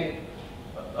 is I think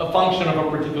a function of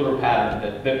a particular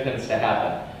pattern that tends to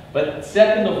happen. But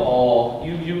second of all,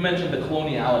 you mentioned the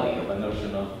coloniality of a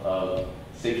notion of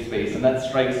safe space, and that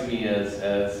strikes me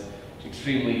as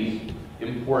extremely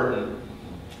important.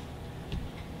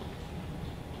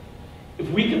 If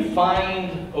we can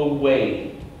find a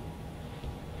way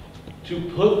to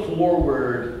put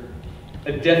forward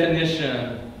a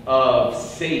definition of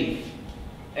safe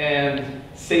and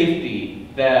safety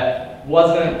that that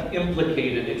wasn't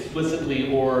implicated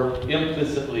explicitly or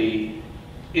implicitly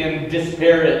in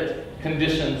disparate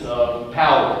conditions of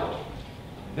power,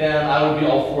 then I would be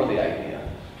all for the idea.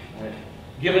 Right?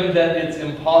 Given that it's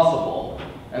impossible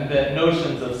and that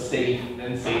notions of safe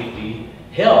and safety,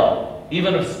 hell,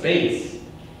 even of space,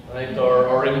 right,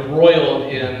 are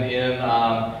embroiled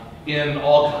in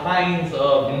all kinds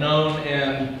of known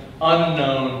and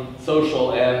unknown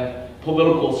social and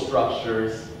political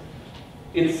structures,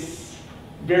 it's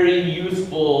very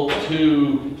useful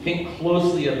to think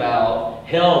closely about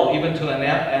hell, even to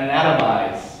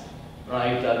anatomize,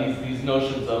 right, these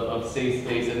notions of safe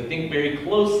space, and think very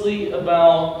closely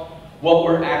about what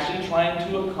we're actually trying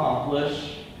to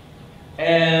accomplish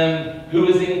and who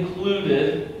is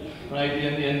included, right,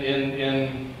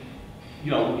 in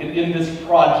this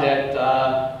project,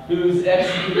 who's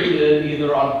executed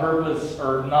either on purpose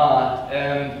or not,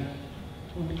 and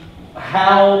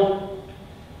how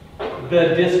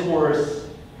the discourse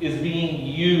is being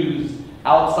used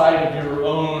outside of your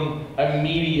own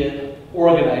immediate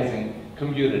organizing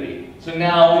community. So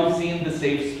now we've seen the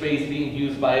safe space being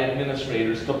used by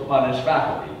administrators to punish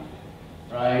faculty,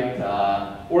 right?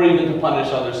 Or even to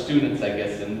punish other students, I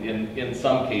guess, in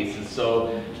some cases.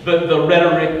 So the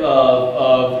rhetoric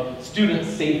of student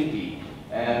safety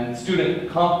and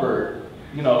student comfort,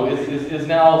 you know, is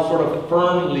now sort of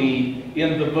firmly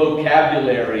in the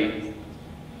vocabulary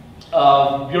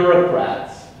of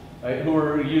bureaucrats, right, who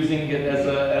are using it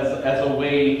as a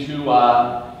way to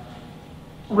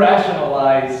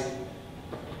rationalize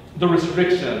the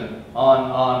restriction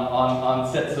on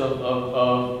sets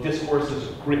of discourses,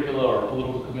 curricula, or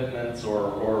political commitments,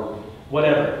 or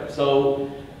whatever. So,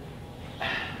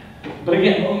 but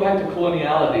again, going back to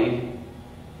coloniality,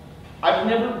 I've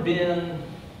never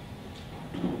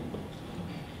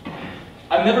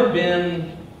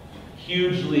been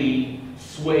hugely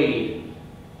swayed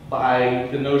by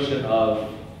the notion of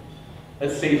a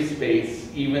safe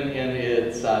space, even in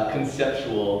its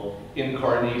conceptual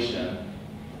incarnation,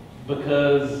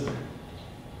 because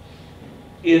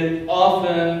it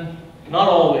often, not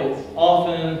always,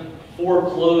 often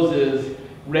forecloses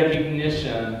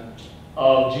recognition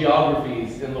of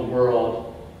geographies in the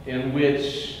world in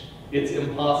which it's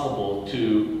impossible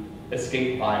to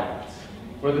escape violence,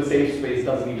 where the safe space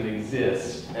doesn't even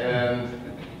exist. And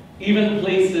even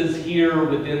places here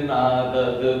within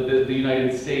the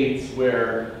United States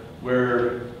where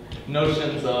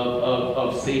notions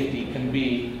of safety can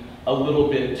be a little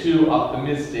bit too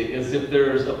optimistic, as if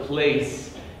there's a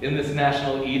place in this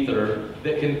national ether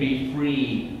that can be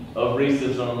free of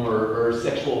racism or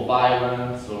sexual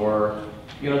violence, or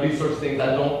these sorts of things.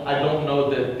 I don't know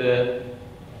that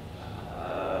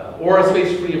or a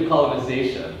space free of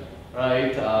colonization,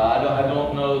 right? I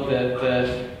don't know that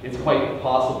it's quite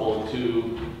possible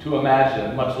to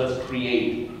imagine, much less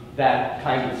create, that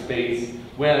kind of space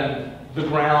when the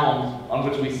ground on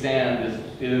which we stand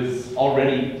is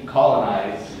already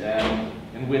colonized, and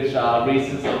in which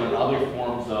racism and other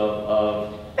forms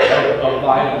of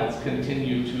violence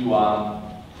continue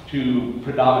to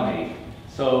predominate.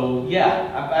 So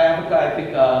yeah, I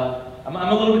think I'm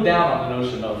a little bit down on the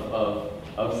notion of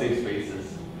safe spaces.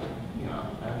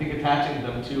 I think attaching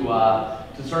them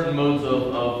to certain modes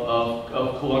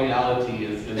of coloniality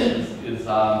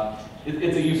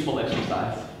it's a useful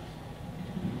exercise.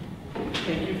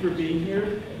 Thank you for being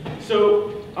here.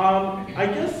 So I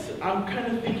guess I'm kind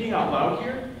of thinking out loud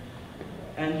here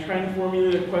and trying to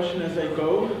formulate a question as I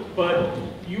go, but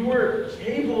you were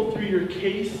able through your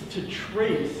case to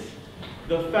trace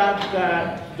the fact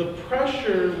that the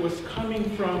pressure was coming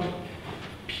from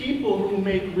people who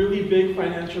make really big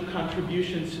financial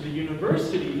contributions to the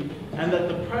university, and that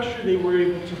the pressure they were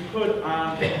able to put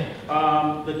on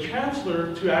the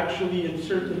chancellor to actually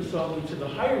insert themselves into the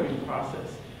hiring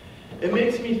process. It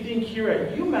makes me think here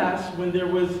at UMass, when there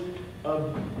was a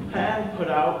plan put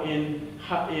out in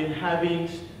having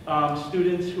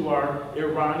students who are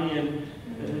Iranian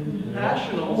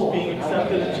nationals being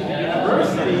accepted into the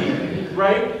university,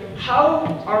 right? How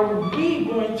are we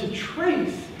going to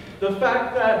trace the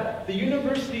fact that the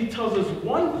university tells us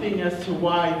one thing as to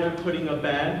why they're putting a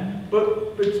ban,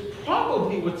 but it's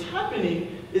probably what's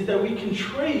happening is that we can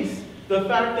trace the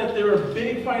fact that there are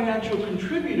big financial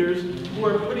contributors who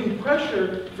are putting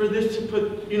pressure for this to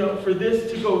for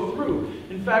this to go through.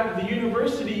 In fact, the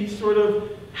university sort of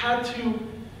had to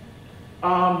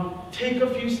take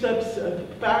a few steps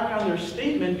back on their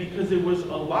statement because it was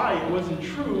a lie, it wasn't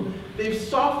true. They've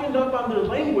softened up on their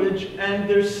language, and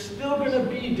there's still going to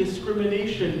be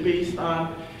discrimination based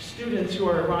on students who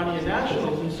are Iranian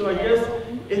nationals. And so I guess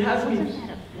it has me,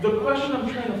 the question I'm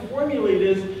trying to formulate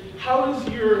is, how is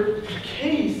your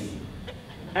case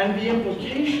and the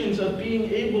implications of being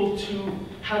able to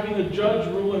having a judge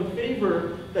rule in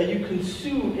favor that you can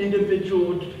sue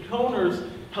individual donors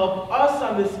help us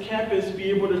on this campus be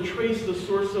able to trace the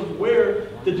source of where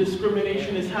the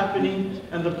discrimination is happening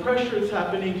and the pressure is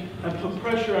happening, and put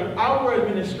pressure on our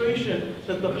administration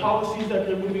that the policies that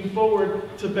they're moving forward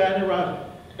to ban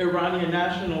Iranian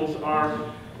nationals are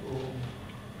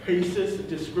racist,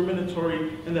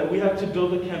 discriminatory, and that we have to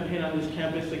build a campaign on this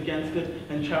campus against it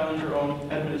and challenge our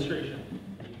own administration.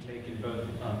 Taken both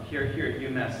here at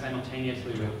UMass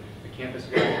simultaneously with the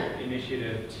campus-wide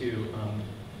initiative to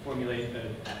formulate a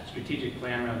strategic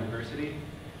plan around diversity,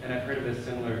 and I've heard of a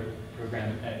similar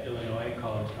program at Illinois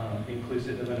called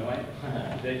Inclusive Illinois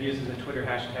that uses a Twitter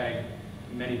hashtag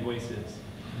Many Voices.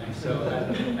 And so I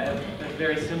have a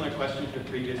very similar question to the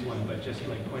previous one, but just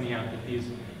like pointing out that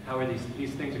how are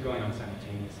these things are going on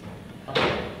simultaneously.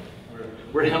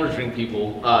 We're hemorrhaging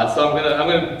people, so I'm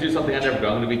gonna do something I never do.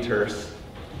 I'm gonna be terse.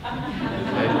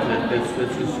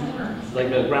 This is like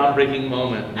a groundbreaking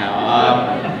moment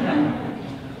now.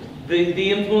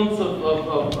 The influence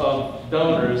of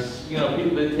donors, you know,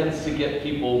 it tends to get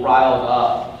people riled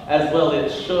up, as well it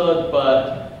should,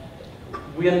 but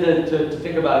we have to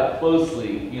think about it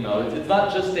closely. You know, it's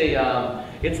not just an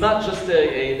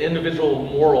individual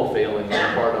moral failing on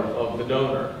the part of the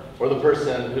donor or the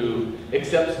person who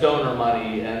accepts donor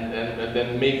money and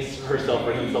then makes herself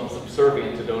or himself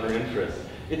subservient to donor interests.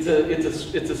 It's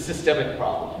a systemic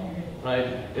problem, right?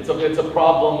 It's a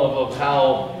problem of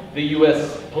how the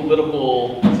U.S.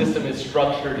 political system is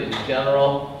structured in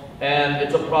general. And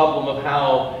it's a problem of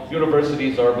how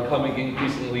universities are becoming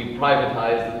increasingly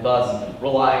privatized and thus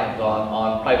reliant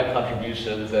on private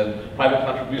contributions, and private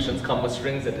contributions come with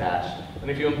strings attached. And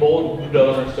if you embolden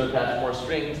donors to attach more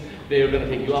strings, they are going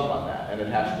to take you up on that and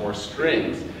attach more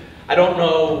strings. I don't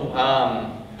know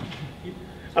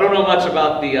much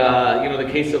about the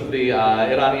case of the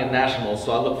Iranian nationals,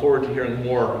 so I look forward to hearing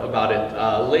more about it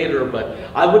later. But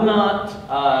I would not,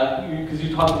 because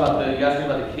you asked me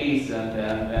about the case and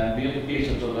the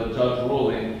implications of a judge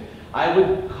ruling. I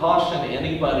would caution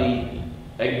anybody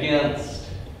against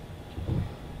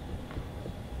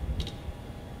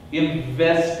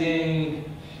investing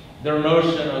their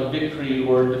notion of victory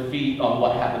or defeat on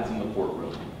what happens in the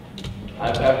courtroom.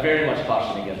 I very much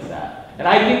caution against that. And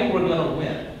I think we're going to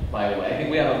win, by the way. I think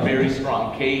we have a very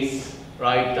strong case,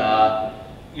 right?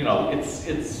 You know,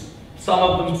 it's some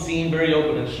of them seem very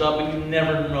open and shut, but you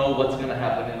never know what's going to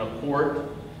happen in a court.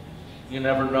 You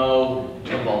never know.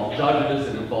 It involves judges,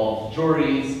 it involves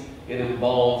juries, it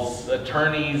involves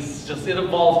attorneys, it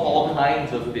involves all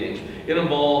kinds of things. It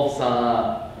involves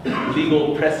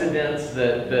legal precedents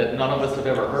that none of us have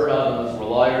ever heard of unless we're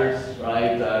lawyers,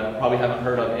 right? Probably haven't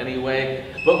heard of anyway.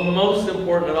 But most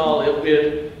important of all,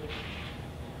 it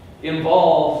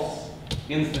involves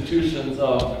institutions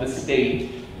of the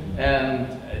state, and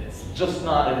it's just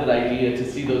not a good idea to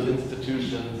see those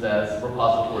institutions as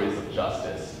repositories of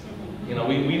justice. You know,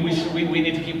 we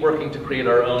need to keep working to create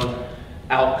our own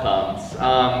outcomes.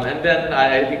 And then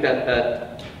I think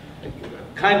that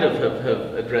kind of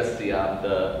have addressed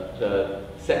the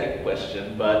second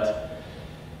question, but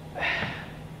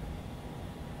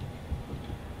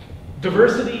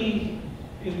diversity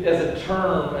as a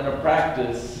term and a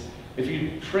practice, if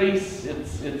you trace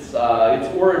its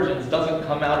origins, doesn't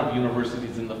come out of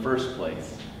universities in the first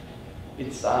place.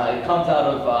 It comes out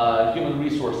of human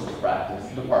resources practice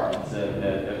departments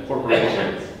and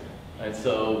corporations. Right?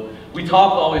 So we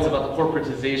talk always about the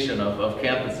corporatization of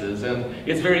campuses, and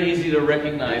it's very easy to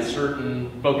recognize certain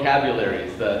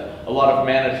vocabularies that a lot of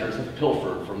managers have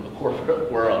pilfered from the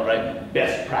corporate world, right?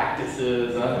 Best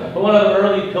practices. But one of the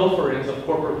early pilferings of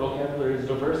corporate vocabulary is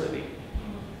diversity.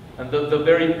 And the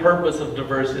very purpose of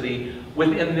diversity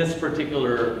within this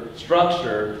particular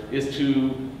structure is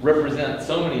to represent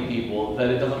so many people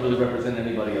that it doesn't really represent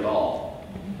anybody at all.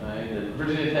 Right? At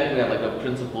Virginia Tech, we have like a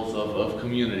principles of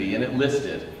community, and it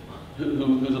listed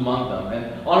who's among them.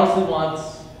 And honestly,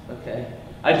 once, okay,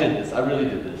 I did this. I really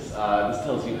did this. This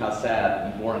tells you how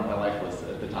sad and boring my life was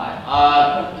at the time.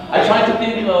 I tried to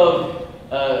think of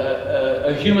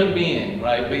a human being,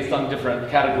 right, based on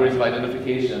different categories of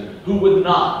identification, who would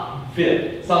not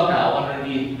fit somehow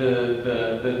underneath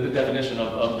the definition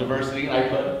of diversity, and I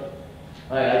couldn't.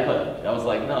 I couldn't. I was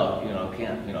like, no,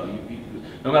 can't.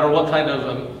 No matter what kind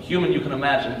of human you can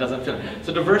imagine, it doesn't fit.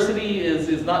 So diversity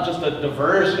is not just a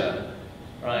diversion,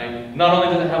 right? Not only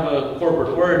does it have a corporate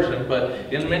origin, but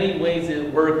in many ways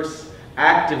it works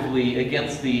actively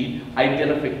against the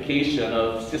identification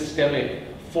of systemic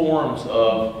forms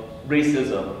of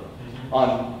racism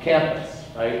on campus.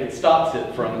 right? It stops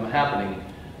it from happening.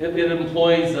 It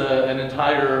employs an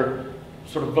entire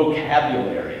sort of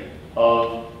vocabulary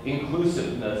of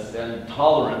inclusiveness and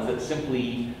tolerance that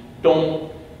simply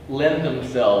don't lend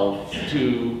themselves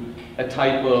to a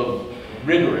type of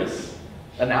rigorous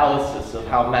analysis of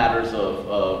how matters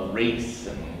of race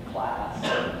and class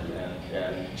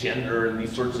and gender and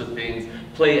these sorts of things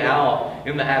play out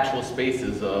in the actual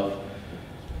spaces of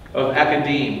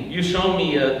academia. You show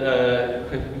me you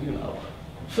know,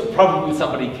 probably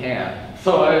somebody can.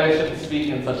 So I shouldn't speak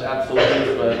in such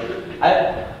absolutes, but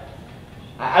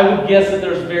I would guess that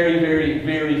there's very, very,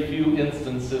 very few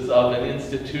instances of an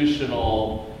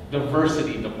institutional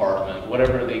diversity department,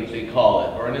 whatever they call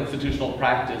it, or an institutional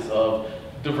practice of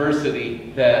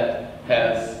diversity that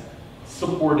has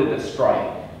supported a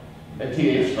strike, a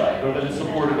TA strike, or that has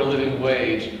supported a living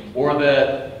wage, or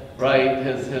that, right,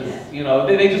 has you know,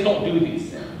 they just don't do these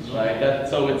things, right?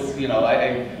 So it's, you know,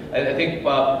 I think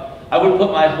I would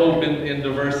put my hope in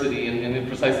diversity in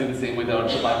precisely the same way that I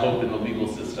would put my hope in the legal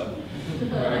system.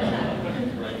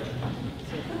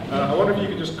 I wonder if you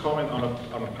could just comment on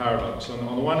a paradox.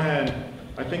 On the one hand,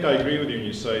 I think I agree with you when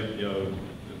you say, you know,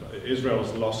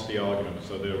 Israel's lost the argument,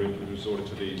 so they resorted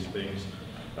to these things.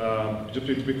 Just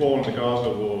before one of the Gaza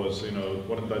wars, you know,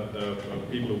 one of the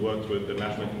people who worked with the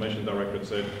National Information Directorate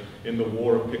said, in the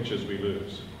war of pictures we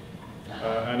lose.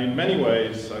 And in many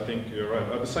ways, I think you're right.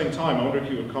 At the same time, I wonder if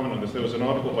you would comment on this. There was an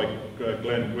article by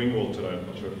Glenn Greenwald today, I'm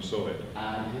not sure if you saw it.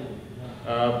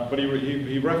 But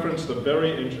he referenced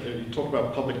he talked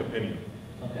about public opinion.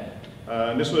 Okay.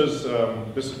 And this was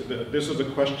a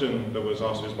question that was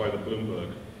asked by the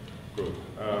Bloomberg group.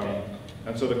 Okay.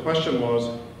 And so the question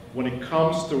was, when it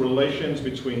comes to relations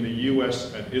between the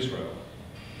US and Israel,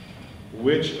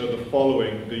 which of the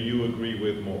following do you agree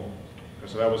with more?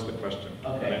 So that was the question.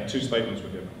 Okay. And then two statements were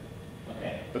given.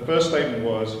 Okay. The first statement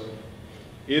was,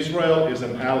 Israel is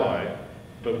an ally,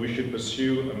 but we should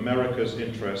pursue America's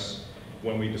interests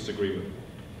when we disagree with it.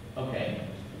 Okay.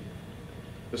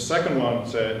 The second one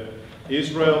said,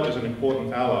 Israel is an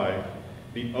important ally,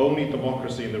 the only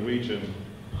democracy in the region,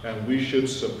 and we should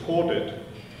support it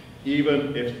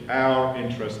even if our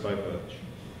interests diverge.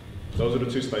 Those are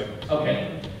the two statements.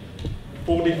 Okay.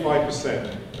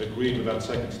 45% agreed with that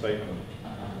second statement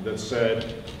that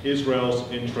said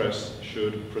Israel's interests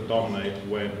should predominate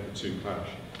when the two clash.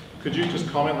 Could you just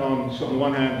comment on the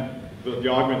one hand,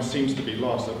 the argument seems to be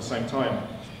lost. At the same time,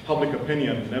 public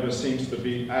opinion never seems to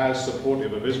be as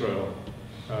supportive of Israel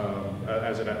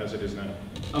as it is now.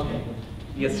 Okay.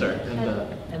 Yes, sir.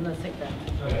 And let's take that.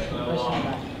 Okay, Question so,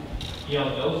 back. you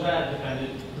know, those that defended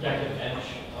protective edge,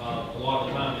 a lot of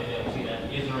the time they don't see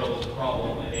that Israel is the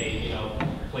problem and they, you know,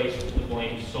 place the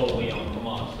blame solely on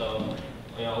Hamas. So,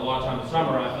 you know, a lot of times this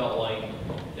summer I felt like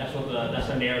that's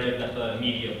the narrative that the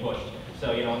media pushed.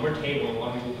 So, you know, when we're tabling, a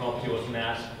lot of people come up to us and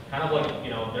ask, kind of like,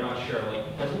 you know, they're not sure,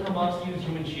 like, doesn't Hamas use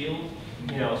human shields?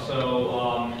 You know,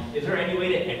 so is there any way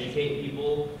to educate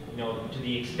people, you know, to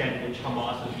the extent which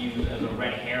Hamas is used as a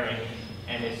red herring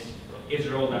and it's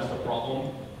Israel that's the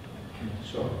problem?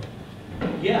 Sure.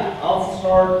 Yeah, I'll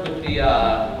start with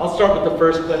the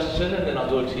first question, and then I'll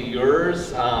go to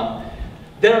yours. I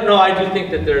do think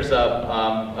that there's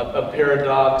a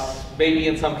paradox. Maybe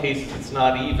in some cases it's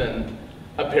not even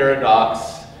a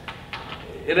paradox.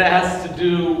 It has to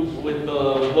do with the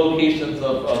locations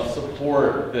of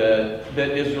support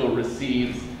that Israel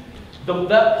receives.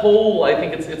 That poll, I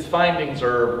think its findings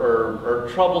are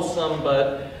troublesome,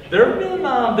 but there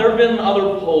have been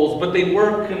other polls, but they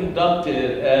were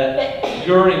conducted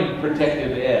during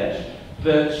Protective Edge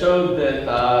that showed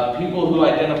that people who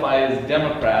identify as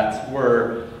Democrats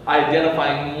were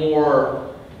identifying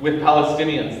more with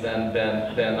Palestinians than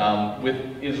with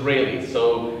Israelis.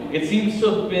 So it seems to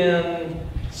have been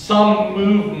some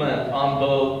movement on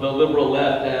the liberal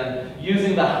left, and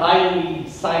using the highly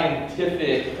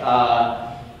scientific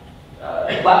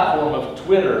platform of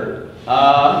Twitter.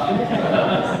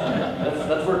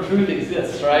 That's where truth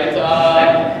exists, right?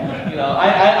 You know,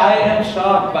 I am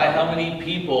shocked by how many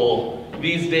people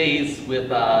these days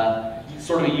with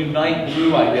sort of unite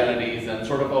blue identities and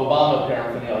sort of Obama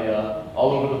paraphernalia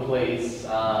all over the place,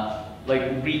 like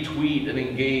retweet and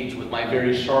engage with my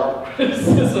very sharp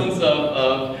criticisms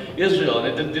of Israel,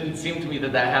 and it didn't seem to me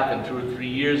that happened 2 or 3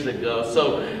 years ago.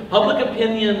 So public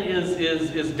opinion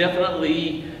is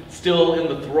definitely still in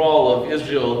the thrall of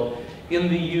Israel in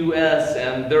the U.S.,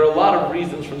 and there are a lot of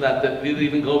reasons from that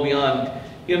even go beyond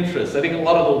interest. I think a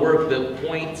lot of the work that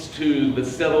points to the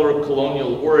settler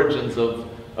colonial origins of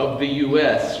the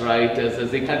U.S., right, as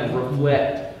they kind of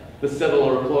reflect the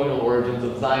settler colonial origins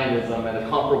of Zionism and a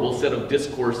comparable set of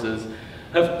discourses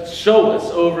have shown us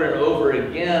over and over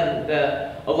again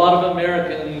that a lot of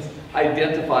Americans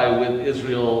identify with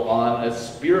Israel on a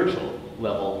spiritual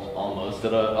level, almost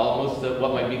at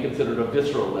what might be considered a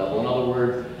visceral level. In other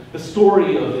words, the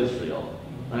story of Israel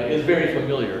is very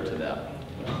familiar to them.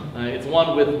 It's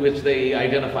one with which they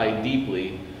identify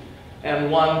deeply,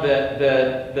 and one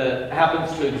that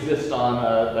happens to exist on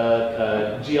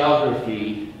a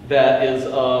geography that is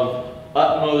of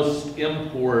utmost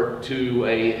import to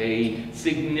a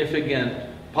significant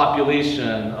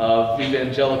population of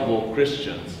evangelical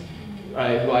Christians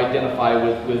who identify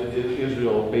with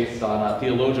Israel based on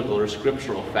theological or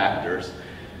scriptural factors.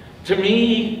 To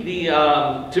me,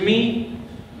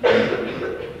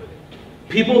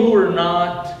 people who are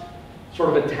not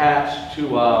sort of attached to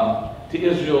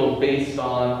Israel based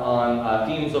on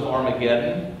themes of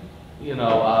Armageddon,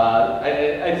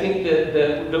 I think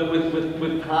that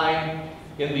with time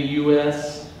in the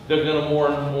U.S., they're going to more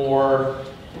and more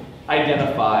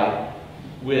identify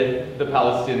with the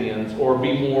Palestinians, or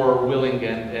be more willing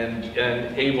and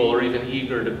able or even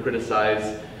eager to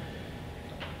criticize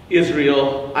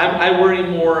Israel. I worry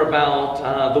more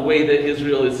about the way that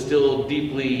Israel is still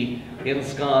deeply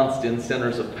ensconced in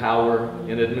centers of power,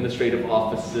 in administrative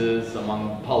offices,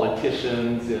 among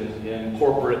politicians, in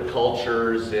corporate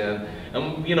cultures, and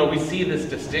we see this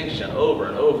distinction over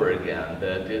and over again,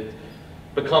 that it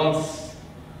becomes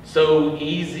so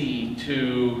easy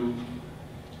to,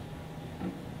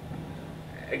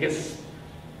 I guess,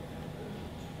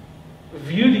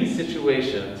 view these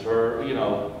situations, or, I don't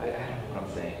know what I'm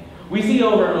saying. We see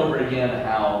over and over again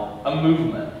how a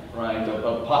movement, right,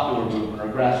 a popular movement or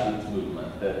grassroots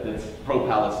movement that's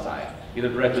pro-Palestine, either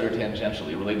directly or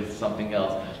tangentially related to something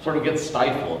else, sort of gets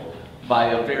stifled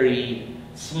by a very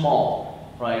small,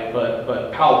 right,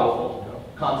 but powerful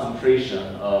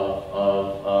concentration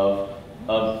of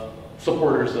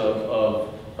supporters of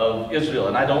Israel.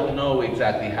 And I don't know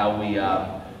exactly how we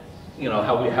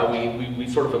we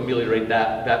sort of ameliorate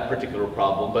that particular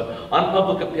problem. But on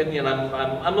public opinion,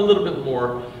 I'm a little bit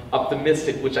more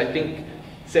optimistic, which I think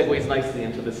segues nicely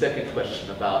into the second question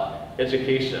about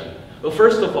education. Well,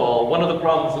 first of all, one of the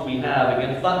problems that we have,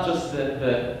 again, it's not just that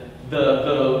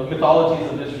the mythologies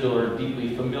of Israel are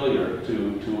deeply familiar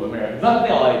to Americans. Not that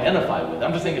they all identify with it,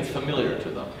 I'm just saying it's familiar to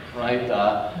them, right?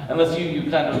 Unless you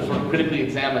kind of sort of critically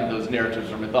examine those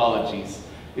narratives or mythologies,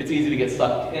 it's easy to get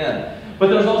sucked in. But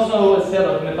there's also a set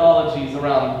of mythologies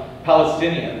around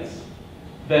Palestinians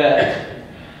that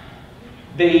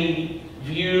they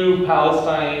view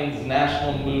Palestine's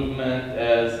national movement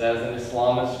as an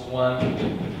Islamist one.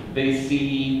 They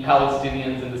see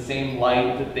Palestinians in the same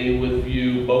light that they would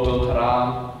view Boko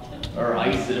Haram or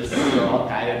ISIS or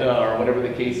Al-Qaeda or whatever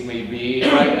the case may be,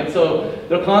 right? And so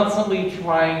they're constantly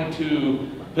trying to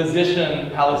position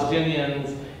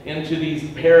Palestinians into these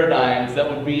paradigms that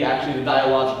would be actually the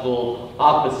dialogical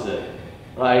opposite,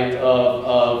 right,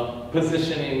 of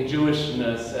positioning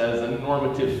Jewishness as a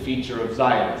normative feature of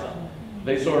Zionism.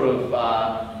 They sort of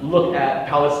look at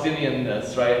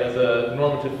Palestinianness, right, as a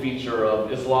normative feature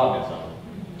of Islamism.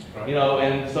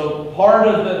 And so part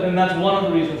of and that's one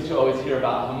of the reasons you always hear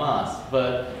about Hamas,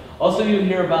 but also you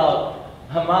hear about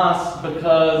Hamas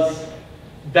because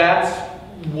that's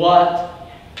what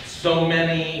so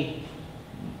many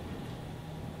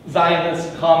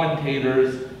Zionist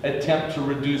commentators attempt to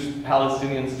reduce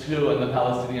Palestinians to and the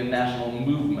Palestinian national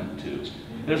movement to.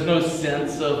 There's no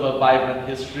sense of a vibrant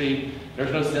history.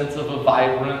 There's no sense of a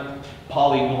vibrant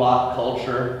polyglot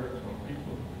culture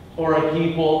or a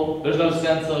people. There's no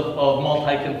sense of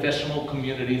multi-confessional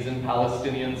communities in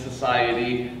Palestinian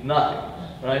society. Nothing,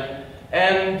 right?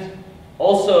 And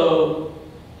also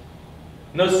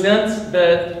no sense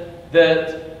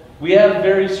that we have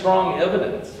very strong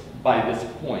evidence by this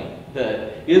point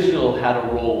that Israel had a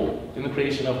role in the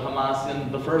creation of Hamas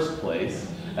in the first place.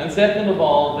 And second of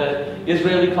all, that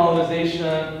Israeli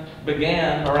colonization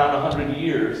began around 100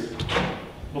 years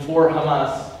before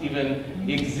Hamas even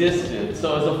existed.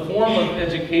 So as a form of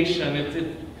education,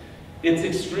 it's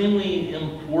extremely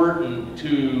important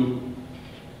to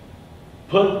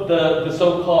put the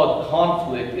so-called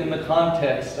conflict in the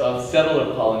context of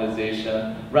settler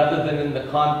colonization rather than in the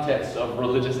context of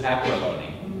religious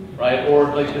acrimony, right?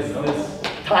 Or like this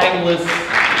timeless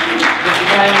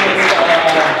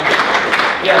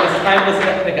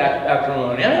ethnic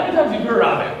acrimony. And how many times have you heard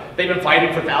of it? They've been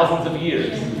fighting for thousands of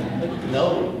years.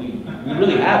 No, we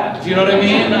really haven't. Do you know what I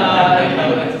mean?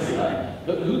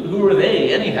 Who are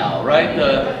they anyhow, right?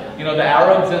 The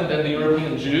Arabs and the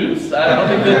European Jews. I don't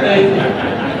think that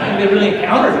they really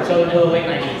encountered each other until the late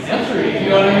 19th century. You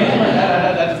know what I mean?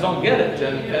 I just don't get it.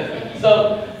 And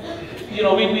so, we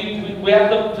we have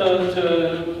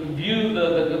to view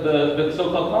the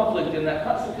so-called conflict in that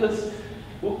context, because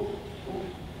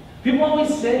people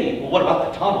always say, well, what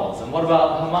about the tunnels, and what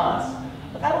about Hamas?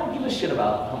 But I don't give a shit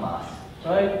about Hamas,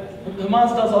 right?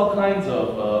 Hamas does all kinds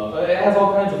of, it has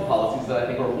all kinds of policies that I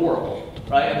think are horrible,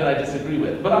 right, and that I disagree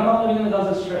with. But I'm not living in the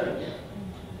Gaza Strip.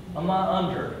 I'm not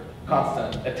under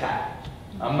constant attack.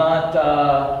 I'm not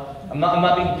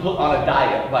being put on a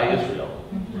diet by Israel.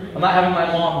 I'm not having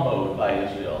my lawn mowed by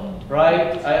Israel,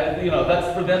 right?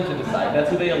 That's for them to decide. That's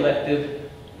who they elected.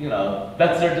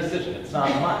 That's their decision. It's not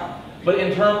mine. But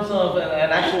in terms of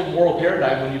an actual moral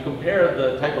paradigm, when you compare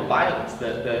the type of violence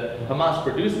that Hamas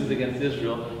produces against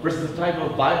Israel versus the type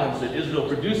of violence that Israel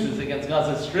produces against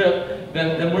Gaza Strip,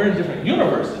 then we're in different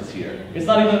universes here. It's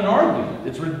not even an argument.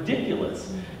 It's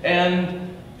ridiculous.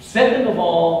 And second of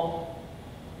all,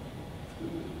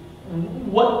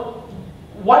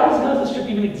 why does Gaza Strip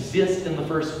even exist in the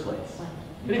first place?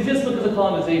 It exists because of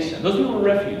colonization. Those people are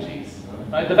refugees.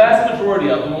 Right? The vast majority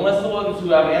of them, unless the ones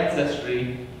who have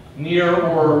ancestry near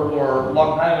or a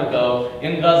long time ago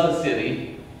in Gaza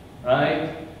City,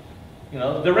 right?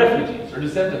 They're refugees or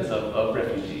descendants of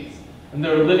refugees. And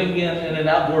they're living in an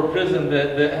outdoor prison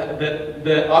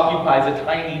that occupies a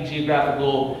tiny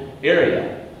geographical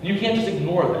area. You can't just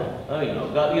ignore that.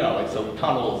 Like so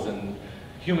tunnels and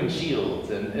human shields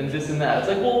and this and that. It's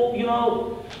like, well,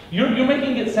 you're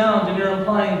making it sound and you're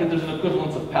implying that there's an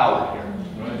equivalence of power here.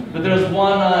 Right. That there's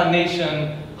one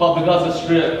nation called the Gaza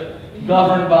Strip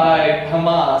governed by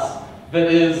Hamas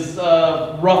that is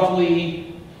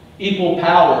roughly equal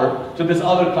power to this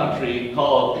other country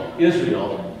called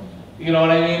Israel. You know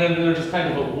what I mean? And they're just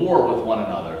kind of at war with one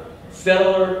another.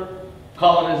 Settler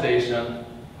colonization,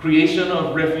 creation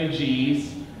of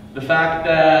refugees, the fact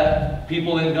that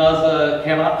people in Gaza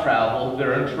cannot travel,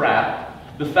 they're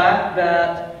entrapped, the fact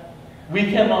that we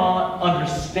cannot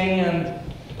understand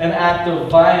an act of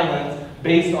violence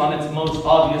based on its most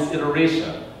obvious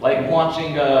iteration, like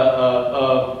launching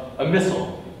a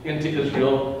missile into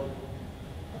Israel.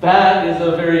 That is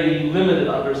a very limited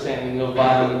understanding of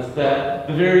violence, that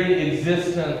the very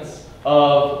existence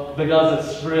of the Gaza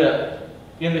Strip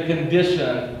in the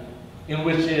condition in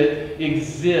which it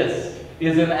exists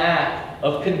is an act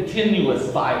of continuous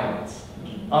violence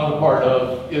on the part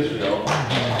of Israel.